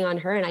focusing on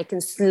her. And I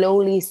can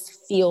slowly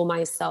feel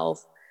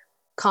myself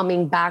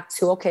coming back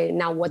to, okay,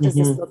 now what does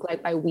this look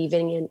like by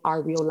weaving in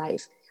our real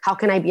life? How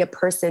can I be a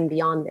person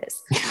beyond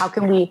this? How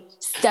can we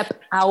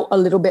step out a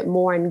little bit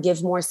more and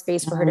give more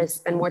space for her to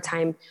spend more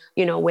time,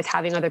 you know, with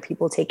having other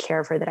people take care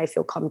of her that I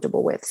feel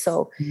comfortable with.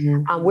 So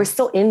we're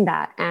still in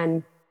that.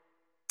 And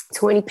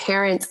to any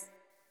parent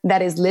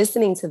that is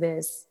listening to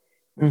this,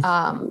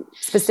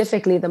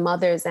 specifically the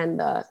mothers and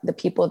the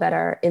people that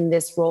are in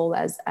this role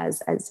as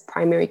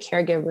primary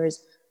caregivers,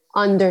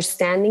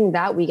 understanding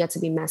that we get to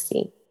be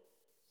messy,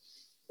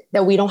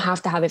 that we don't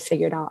have to have it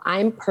figured out.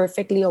 I'm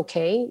perfectly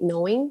okay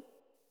knowing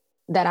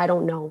that I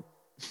don't know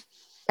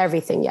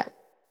everything yet.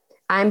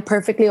 I'm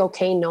perfectly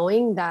okay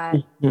knowing that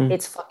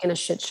it's fucking a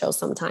shit show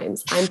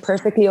sometimes. I'm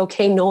perfectly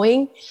okay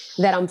knowing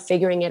that I'm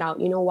figuring it out.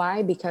 You know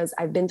why? Because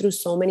I've been through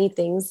so many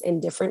things in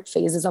different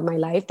phases of my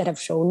life that have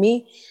shown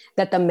me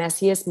that the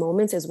messiest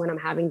moments is when I'm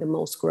having the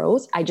most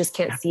growth. I just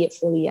can't see it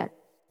fully yet.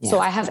 Yeah. So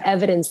I have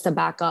evidence to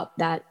back up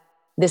that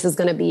this is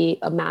going to be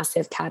a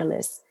massive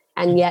catalyst.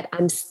 And yet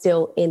I'm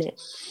still in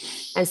it.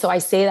 And so I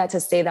say that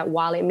to say that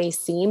while it may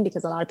seem,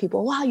 because a lot of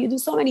people, wow, you do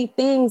so many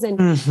things and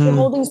you're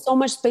holding so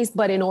much space.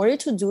 But in order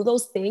to do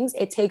those things,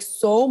 it takes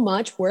so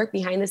much work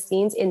behind the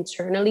scenes,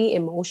 internally,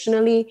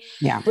 emotionally,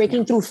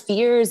 breaking through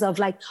fears of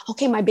like,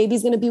 okay, my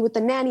baby's going to be with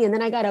the nanny and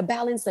then I got to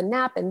balance the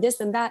nap and this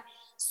and that.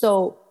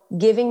 So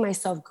giving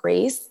myself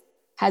grace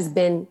has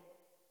been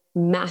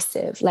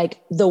massive.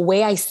 Like the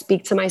way I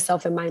speak to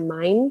myself in my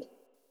mind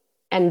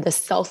and the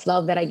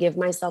self-love that I give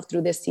myself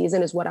through this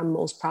season is what I'm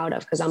most proud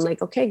of. Because I'm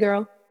like, okay,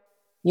 girl,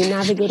 you're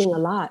navigating a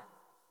lot.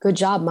 Good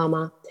job,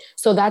 mama.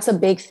 So that's a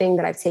big thing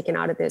that I've taken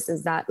out of this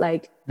is that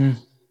like,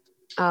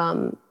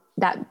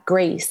 that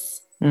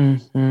grace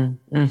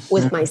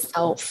with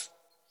myself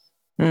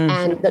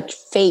and the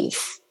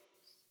faith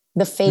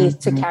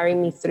to carry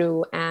me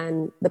through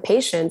and the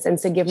patience and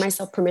to give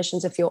myself permission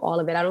to feel all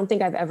of it. I don't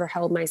think I've ever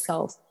held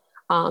myself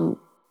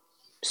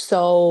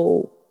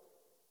so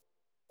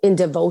in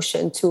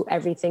devotion to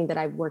everything that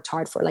I've worked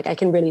hard for. Like I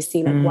can really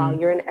see like, wow,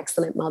 you're an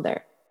excellent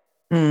mother.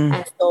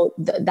 And so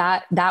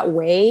that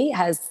way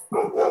has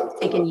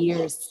taken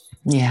years.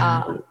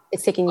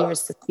 It's taken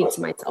years to speak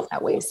to myself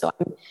that way. So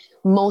I'm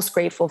most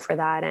grateful for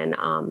that.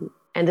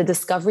 And the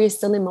discovery is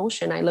still in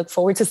motion. I look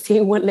forward to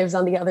seeing what lives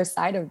on the other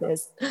side of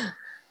this.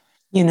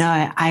 You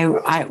know,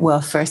 I well,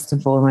 first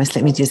and foremost,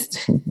 let me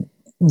just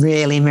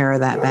really mirror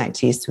that back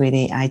to you,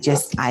 sweetie. I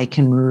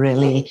can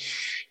really,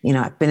 you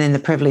know, I've been in the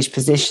privileged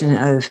position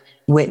of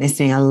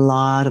witnessing a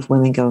lot of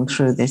women going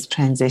through this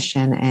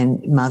transition and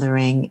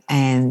mothering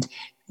and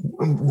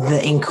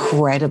the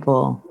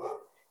incredible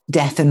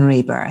death and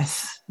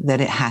rebirth that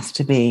it has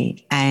to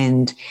be.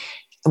 And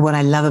what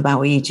I love about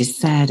what you just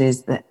said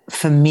is that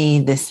for me,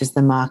 this is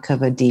the mark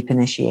of a deep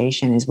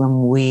initiation, is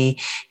when we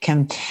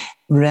can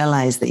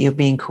realize that you're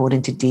being called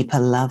into deeper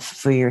love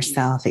for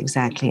yourself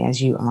exactly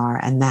as you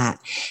are. And that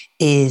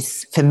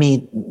is, for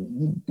me,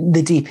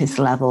 the deepest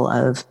level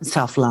of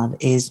self-love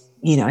is,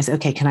 you know, it's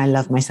okay, can I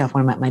love myself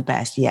when I'm at my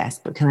best? Yes.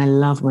 But can I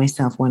love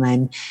myself when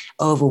I'm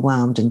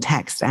overwhelmed and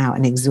taxed out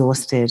and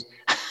exhausted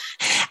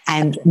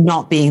and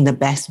not being the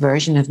best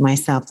version of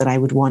myself that I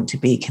would want to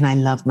be? Can I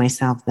love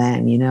myself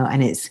then, you know?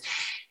 And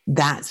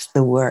that's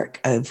the work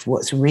of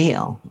what's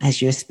real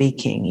as you're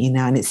speaking, you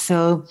know, and it's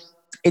so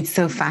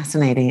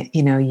fascinating.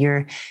 You know,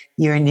 you're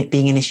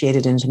being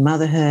initiated into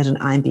motherhood and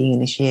I'm being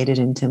initiated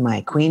into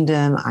my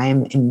queendom.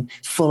 I'm in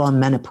full on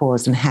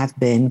menopause and have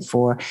been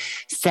for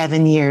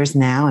 7 years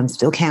now. I'm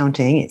still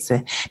counting. It's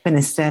been a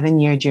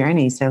 7-year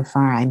journey so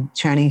far. I'm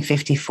turning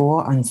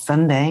 54 on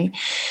Sunday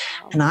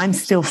and I'm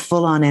still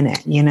full on in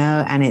it, you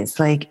know, and it's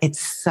like,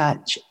 it's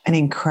such an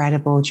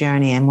incredible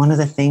journey. And one of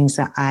the things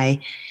that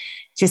I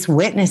just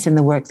witness in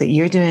the work that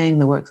you're doing,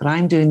 the work that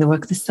I'm doing, the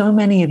work that so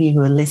many of you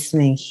who are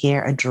listening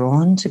here are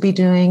drawn to be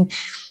doing,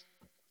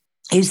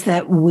 is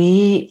that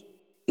we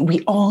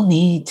all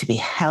need to be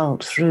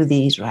held through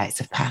these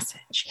rites of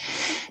passage,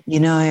 you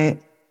know,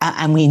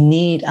 and we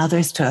need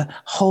others to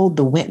hold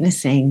the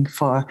witnessing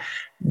for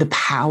the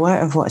power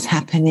of what's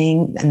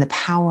happening and the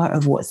power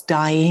of what's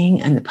dying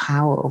and the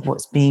power of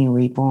what's being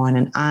reborn.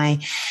 And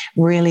I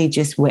really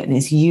just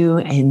witness you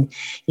and,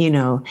 you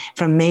know,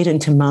 from maiden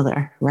to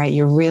mother, right?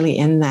 You're really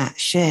in that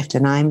shift.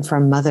 And I'm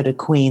from mother to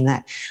queen,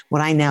 that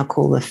what I now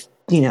call the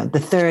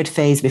third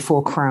phase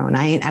before crone.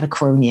 I ain't at a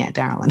crone yet,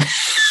 darling.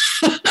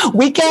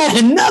 We got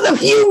another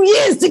few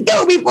years to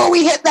go before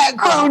we hit that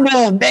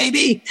crone,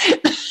 baby.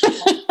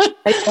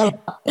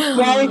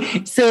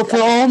 Right? So for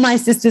all my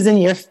sisters in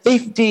your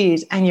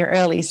 50s and your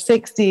early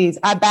 60s,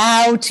 I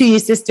bow to you,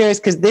 sisters,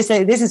 because this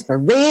is for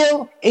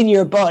real in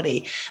your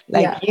body.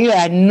 Like you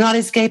are not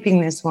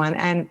escaping this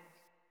one.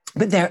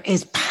 But there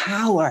is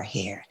power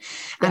here.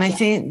 And I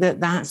think that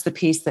that's the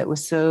piece that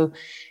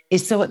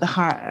is so at the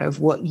heart of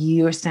what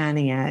you're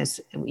standing as,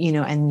 you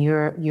know, and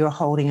you're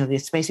holding of the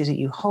spaces that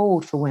you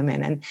hold for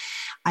women. And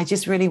I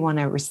just really want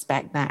to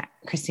respect that,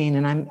 Christine.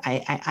 And I'm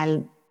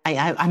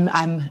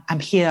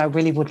here. I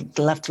really would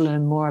love to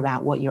learn more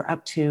about what you're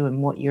up to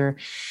and what you're,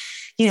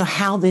 you know,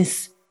 how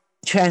this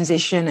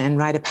transition and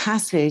rite of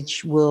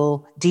passage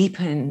will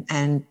deepen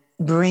and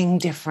bring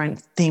different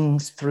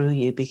things through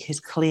you, because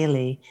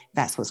clearly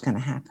that's what's going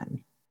to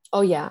happen.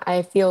 Oh yeah.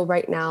 I feel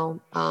right now,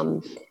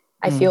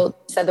 I feel,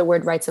 said the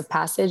word rites of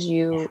passage.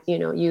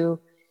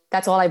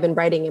 That's all I've been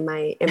writing in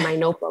my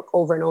notebook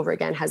over and over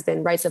again has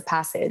been rites of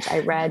passage. I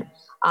read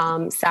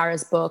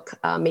Sarah's book,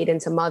 Made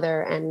into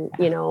Mother, and,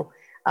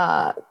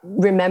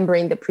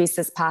 remembering the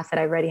priestess path that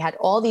I already had,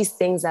 all these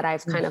things that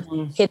I've kind of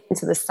hit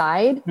into the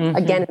side,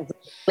 again,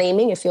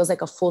 claiming. It feels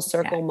like a full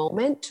circle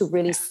moment to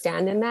really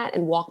stand in that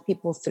and walk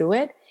people through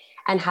it,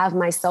 and have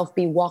myself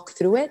be walked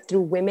through it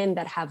through women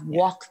that have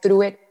walked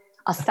through it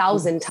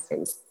 1,000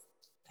 times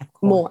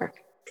more.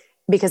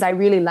 Because I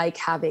really like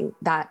having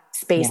that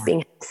space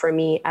being for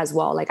me as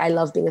well. Like I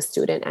love being a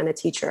student and a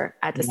teacher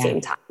at the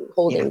same time,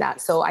 holding that.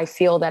 So I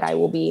feel that I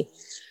will be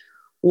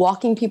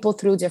walking people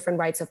through different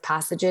rites of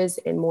passages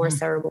in more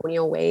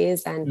ceremonial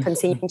ways, and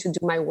continuing to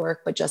do my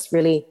work, but just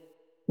really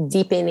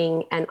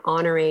deepening and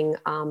honoring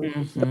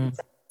the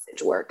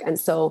passage work. And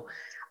so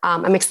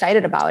I'm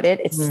excited about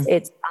it.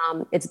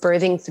 It's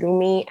birthing through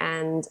me,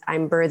 and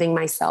I'm birthing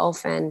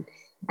myself, and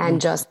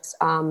just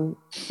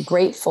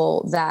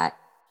grateful that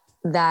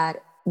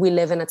we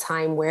live in a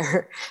time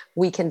where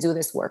we can do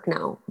this work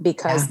now,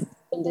 because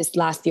in this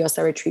last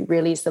Diosa retreat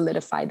really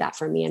solidified that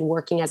for me. And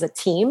working as a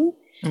team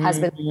has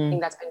been something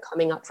that's been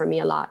coming up for me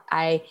a lot.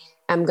 I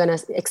am going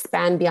to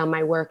expand beyond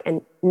my work,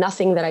 and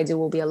nothing that I do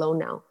will be alone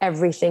now.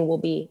 Everything will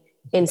be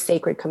in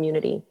sacred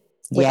community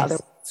with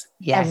others.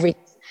 Yes.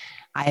 Everything.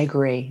 I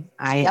agree.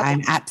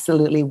 I'm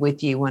absolutely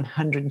with you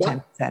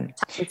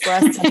 110%. For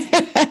us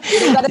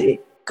to,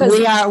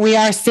 we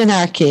are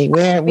synarchy.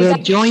 We're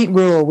joint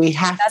rule. We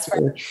have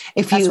to.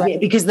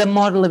 Because the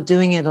model of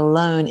doing it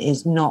alone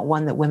is not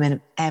one that women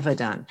have ever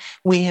done.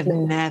 We have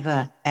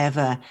never,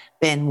 ever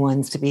been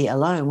ones to be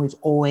alone. We've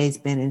always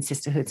been in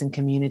sisterhoods and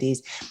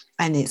communities.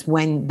 And it's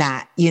when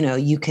that,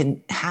 you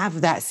can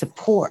have that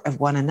support of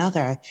one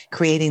another,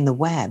 creating the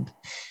web,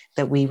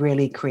 that we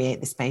really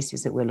create the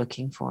spaces that we're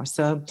looking for.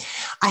 So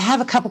I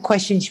have a couple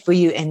questions for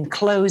you in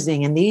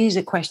closing. And these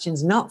are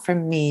questions not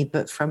from me,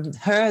 but from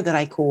her that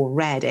I call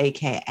Red,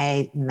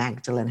 AKA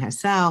Magdalene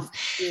herself.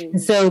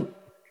 And so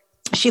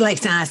she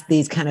likes to ask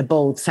these kind of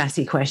bold,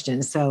 sassy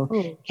questions. So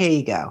here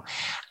you go.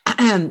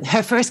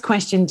 Her first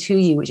question to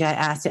you, which I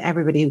ask to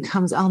everybody who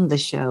comes on the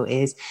show,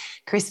 is,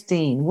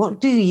 Christine,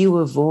 what do you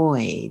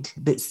avoid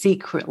but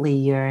secretly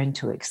yearn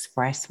to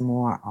express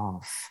more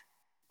of?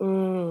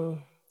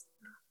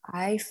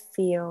 I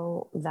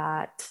feel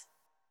that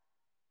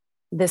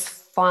this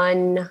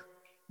fun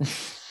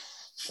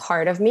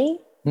part of me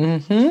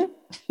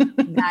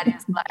that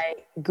is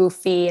like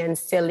goofy and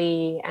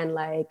silly and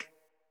like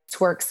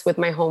twerks with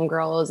my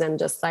homegirls and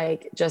just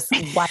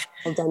wild.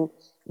 And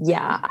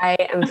I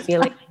am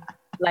feeling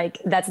like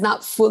that's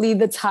not fully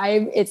the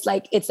time. It's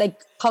like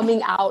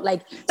coming out,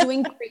 like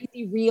doing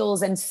crazy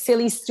reels and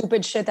silly,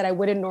 stupid shit that I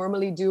wouldn't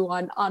normally do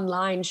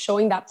online,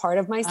 showing that part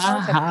of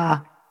myself.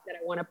 That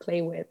I want to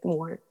play with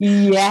more.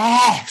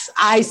 Yes,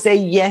 I say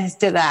yes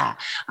to that.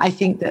 I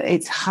think that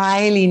it's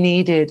highly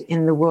needed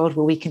in the world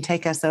where we can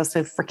take ourselves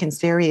so freaking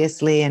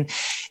seriously, and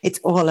it's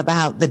all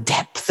about the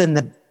depth and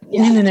the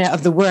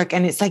of the work.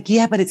 And it's like,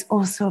 but it's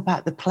also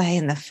about the play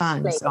and the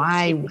fun. So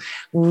I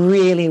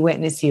really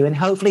witness you, and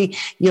hopefully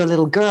your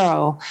little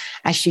girl,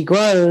 as she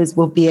grows,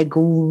 will be a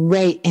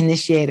great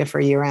initiator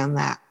for you around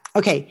that.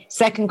 Okay,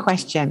 second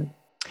question.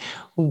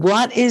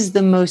 What is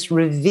the most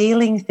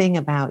revealing thing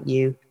about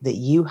you that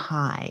you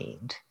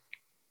hide?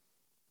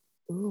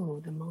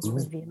 Ooh, the most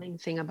revealing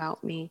thing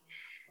about me.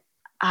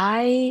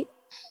 I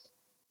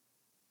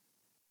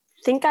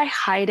think I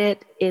hide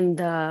it in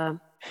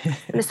I'm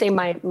going to say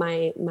my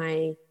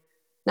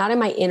not in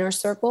my inner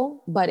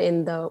circle, but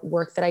in the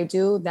work that I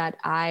do, that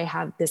I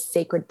have this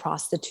sacred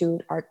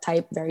prostitute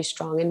archetype very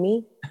strong in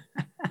me.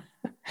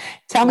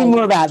 Tell me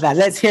more about that.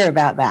 Let's hear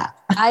about that.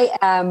 I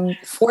am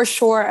for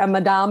sure a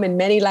madame in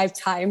many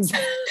lifetimes.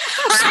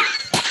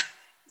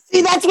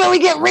 See, that's where we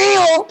get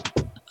real.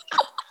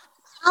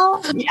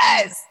 Oh,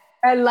 yes.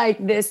 And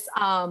like this,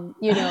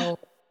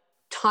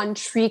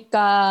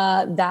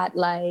 tantrika that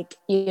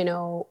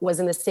was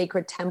in the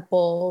sacred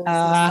temples.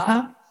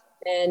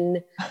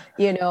 And,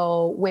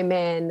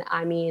 women,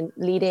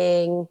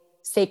 leading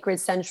sacred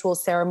sensual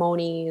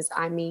ceremonies.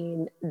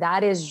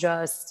 That is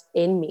just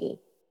in me.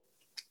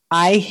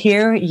 I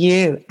hear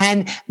you.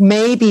 And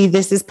maybe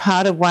this is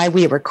part of why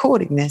we're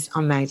recording this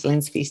on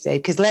Magdalene's feast day,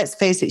 because let's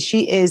face it,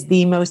 she is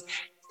the most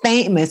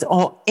famous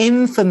or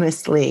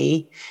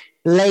infamously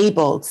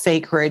labeled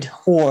sacred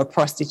whore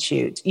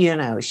prostitute.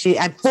 She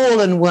a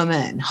fallen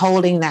woman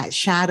holding that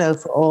shadow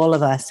for all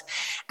of us.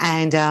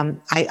 And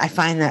I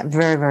find that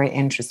very, very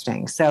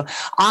interesting. So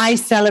I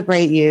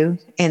celebrate you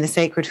in the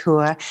sacred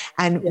whore.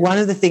 And one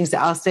of the things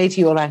that I'll say to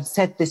you, or I've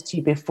said this to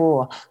you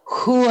before,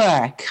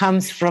 whore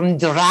comes from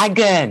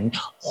dragon,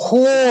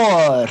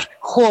 hor,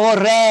 hore,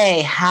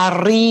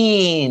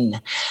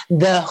 harin.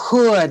 The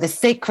whore, the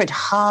sacred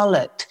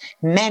harlot,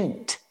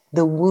 meant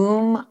the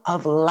womb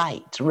of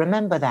light.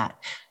 Remember that.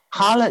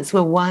 Harlots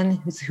were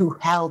one who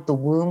held the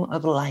womb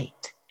of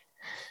light.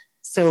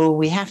 So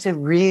we have to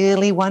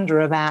really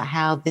wonder about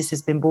how this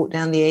has been brought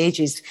down the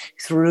ages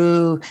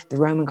through the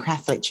Roman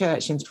Catholic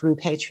Church and through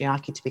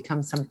patriarchy to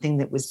become something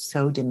that was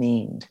so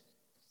demeaned.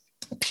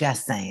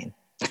 Just saying.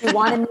 She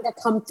wanted me to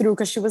come through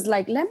because she was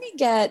like, let me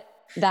get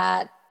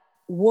that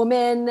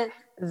woman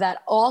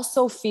that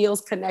also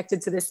feels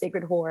connected to the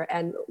sacred whore.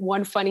 And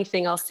one funny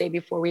thing I'll say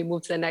before we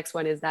move to the next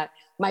one is that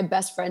my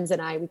best friends and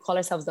I, we call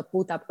ourselves the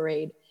Puta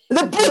Parade.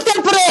 The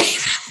Puta Parade!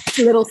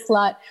 Little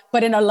slut,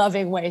 but in a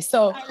loving way.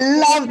 So I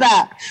love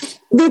that.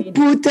 The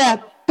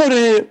Puta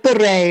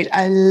Parade.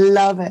 I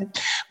love it.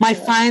 My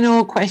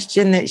final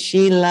question that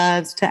she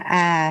loves to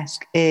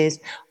ask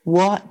is,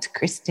 what,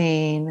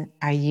 Christine,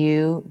 are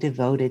you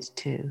devoted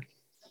to?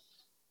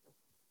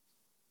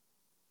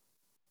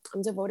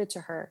 I'm devoted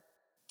to her.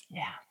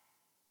 Yeah.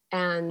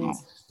 And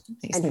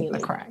makes me want to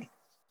cry.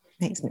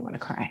 Makes me want to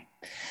cry.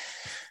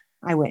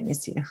 I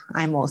witness you.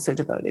 I'm also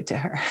devoted to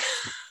her.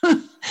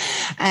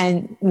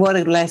 And what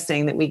a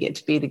blessing that we get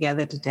to be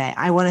together today.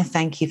 I want to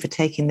thank you for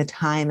taking the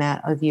time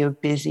out of your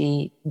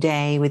busy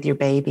day with your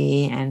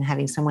baby and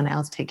having someone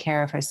else take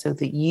care of her so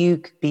that you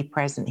could be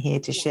present here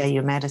to share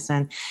your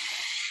medicine.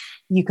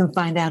 You can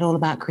find out all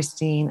about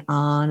Christine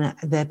on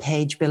the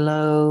page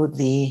below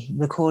the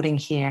recording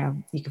here.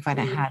 You can find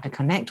out how to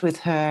connect with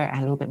her and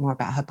a little bit more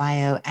about her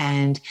bio.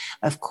 And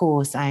of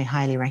course, I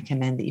highly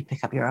recommend that you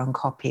pick up your own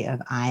copy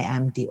of I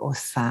Am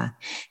Diosa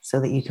so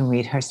that you can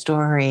read her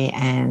story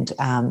and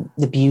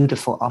the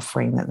beautiful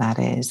offering that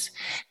is.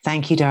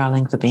 Thank you,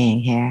 darling, for being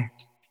here.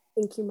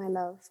 Thank you, my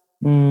love.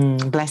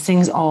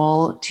 Blessings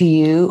all to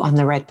you on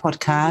the Red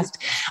Podcast.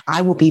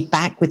 I will be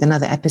back with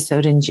another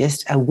episode in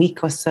just a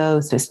week or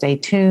so. So stay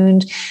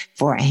tuned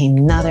for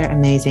another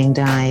amazing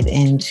dive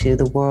into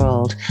the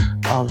world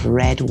of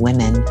Red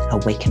Women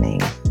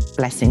Awakening.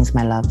 Blessings,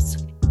 my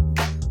loves.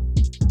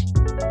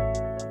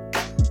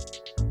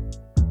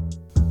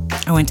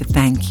 I want to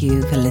thank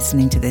you for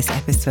listening to this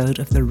episode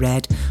of the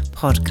Red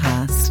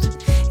Podcast.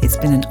 It's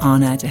been an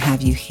honor to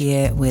have you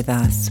here with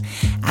us.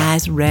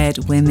 As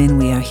Red Women,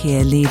 we are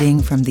here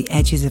leading from the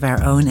edges of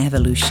our own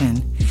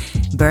evolution,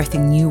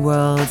 birthing new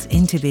worlds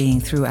into being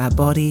through our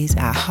bodies,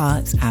 our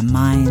hearts, our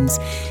minds,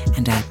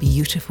 and our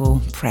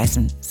beautiful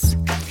presence.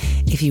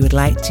 If you would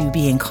like to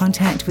be in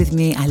contact with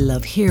me, I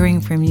love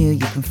hearing from you.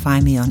 You can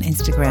find me on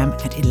Instagram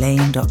at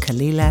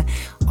elaine.kalila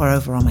or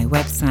over on my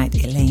website,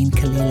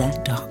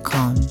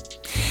 elainekalila.com.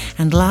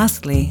 And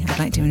lastly, I'd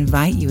like to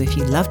invite you, if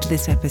you loved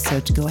this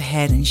episode, to go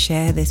ahead and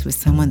share this with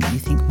someone that you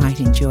think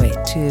might enjoy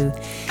it too.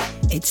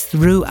 It's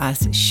through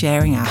us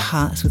sharing our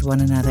hearts with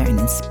one another and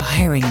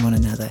inspiring one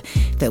another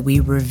that we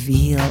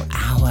reveal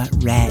our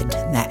red,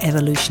 that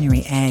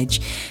evolutionary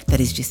edge that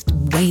is just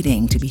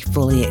waiting to be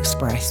fully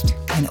expressed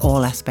in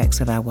all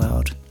aspects of our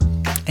world.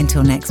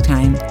 Until next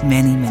time,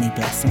 many, many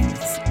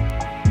blessings.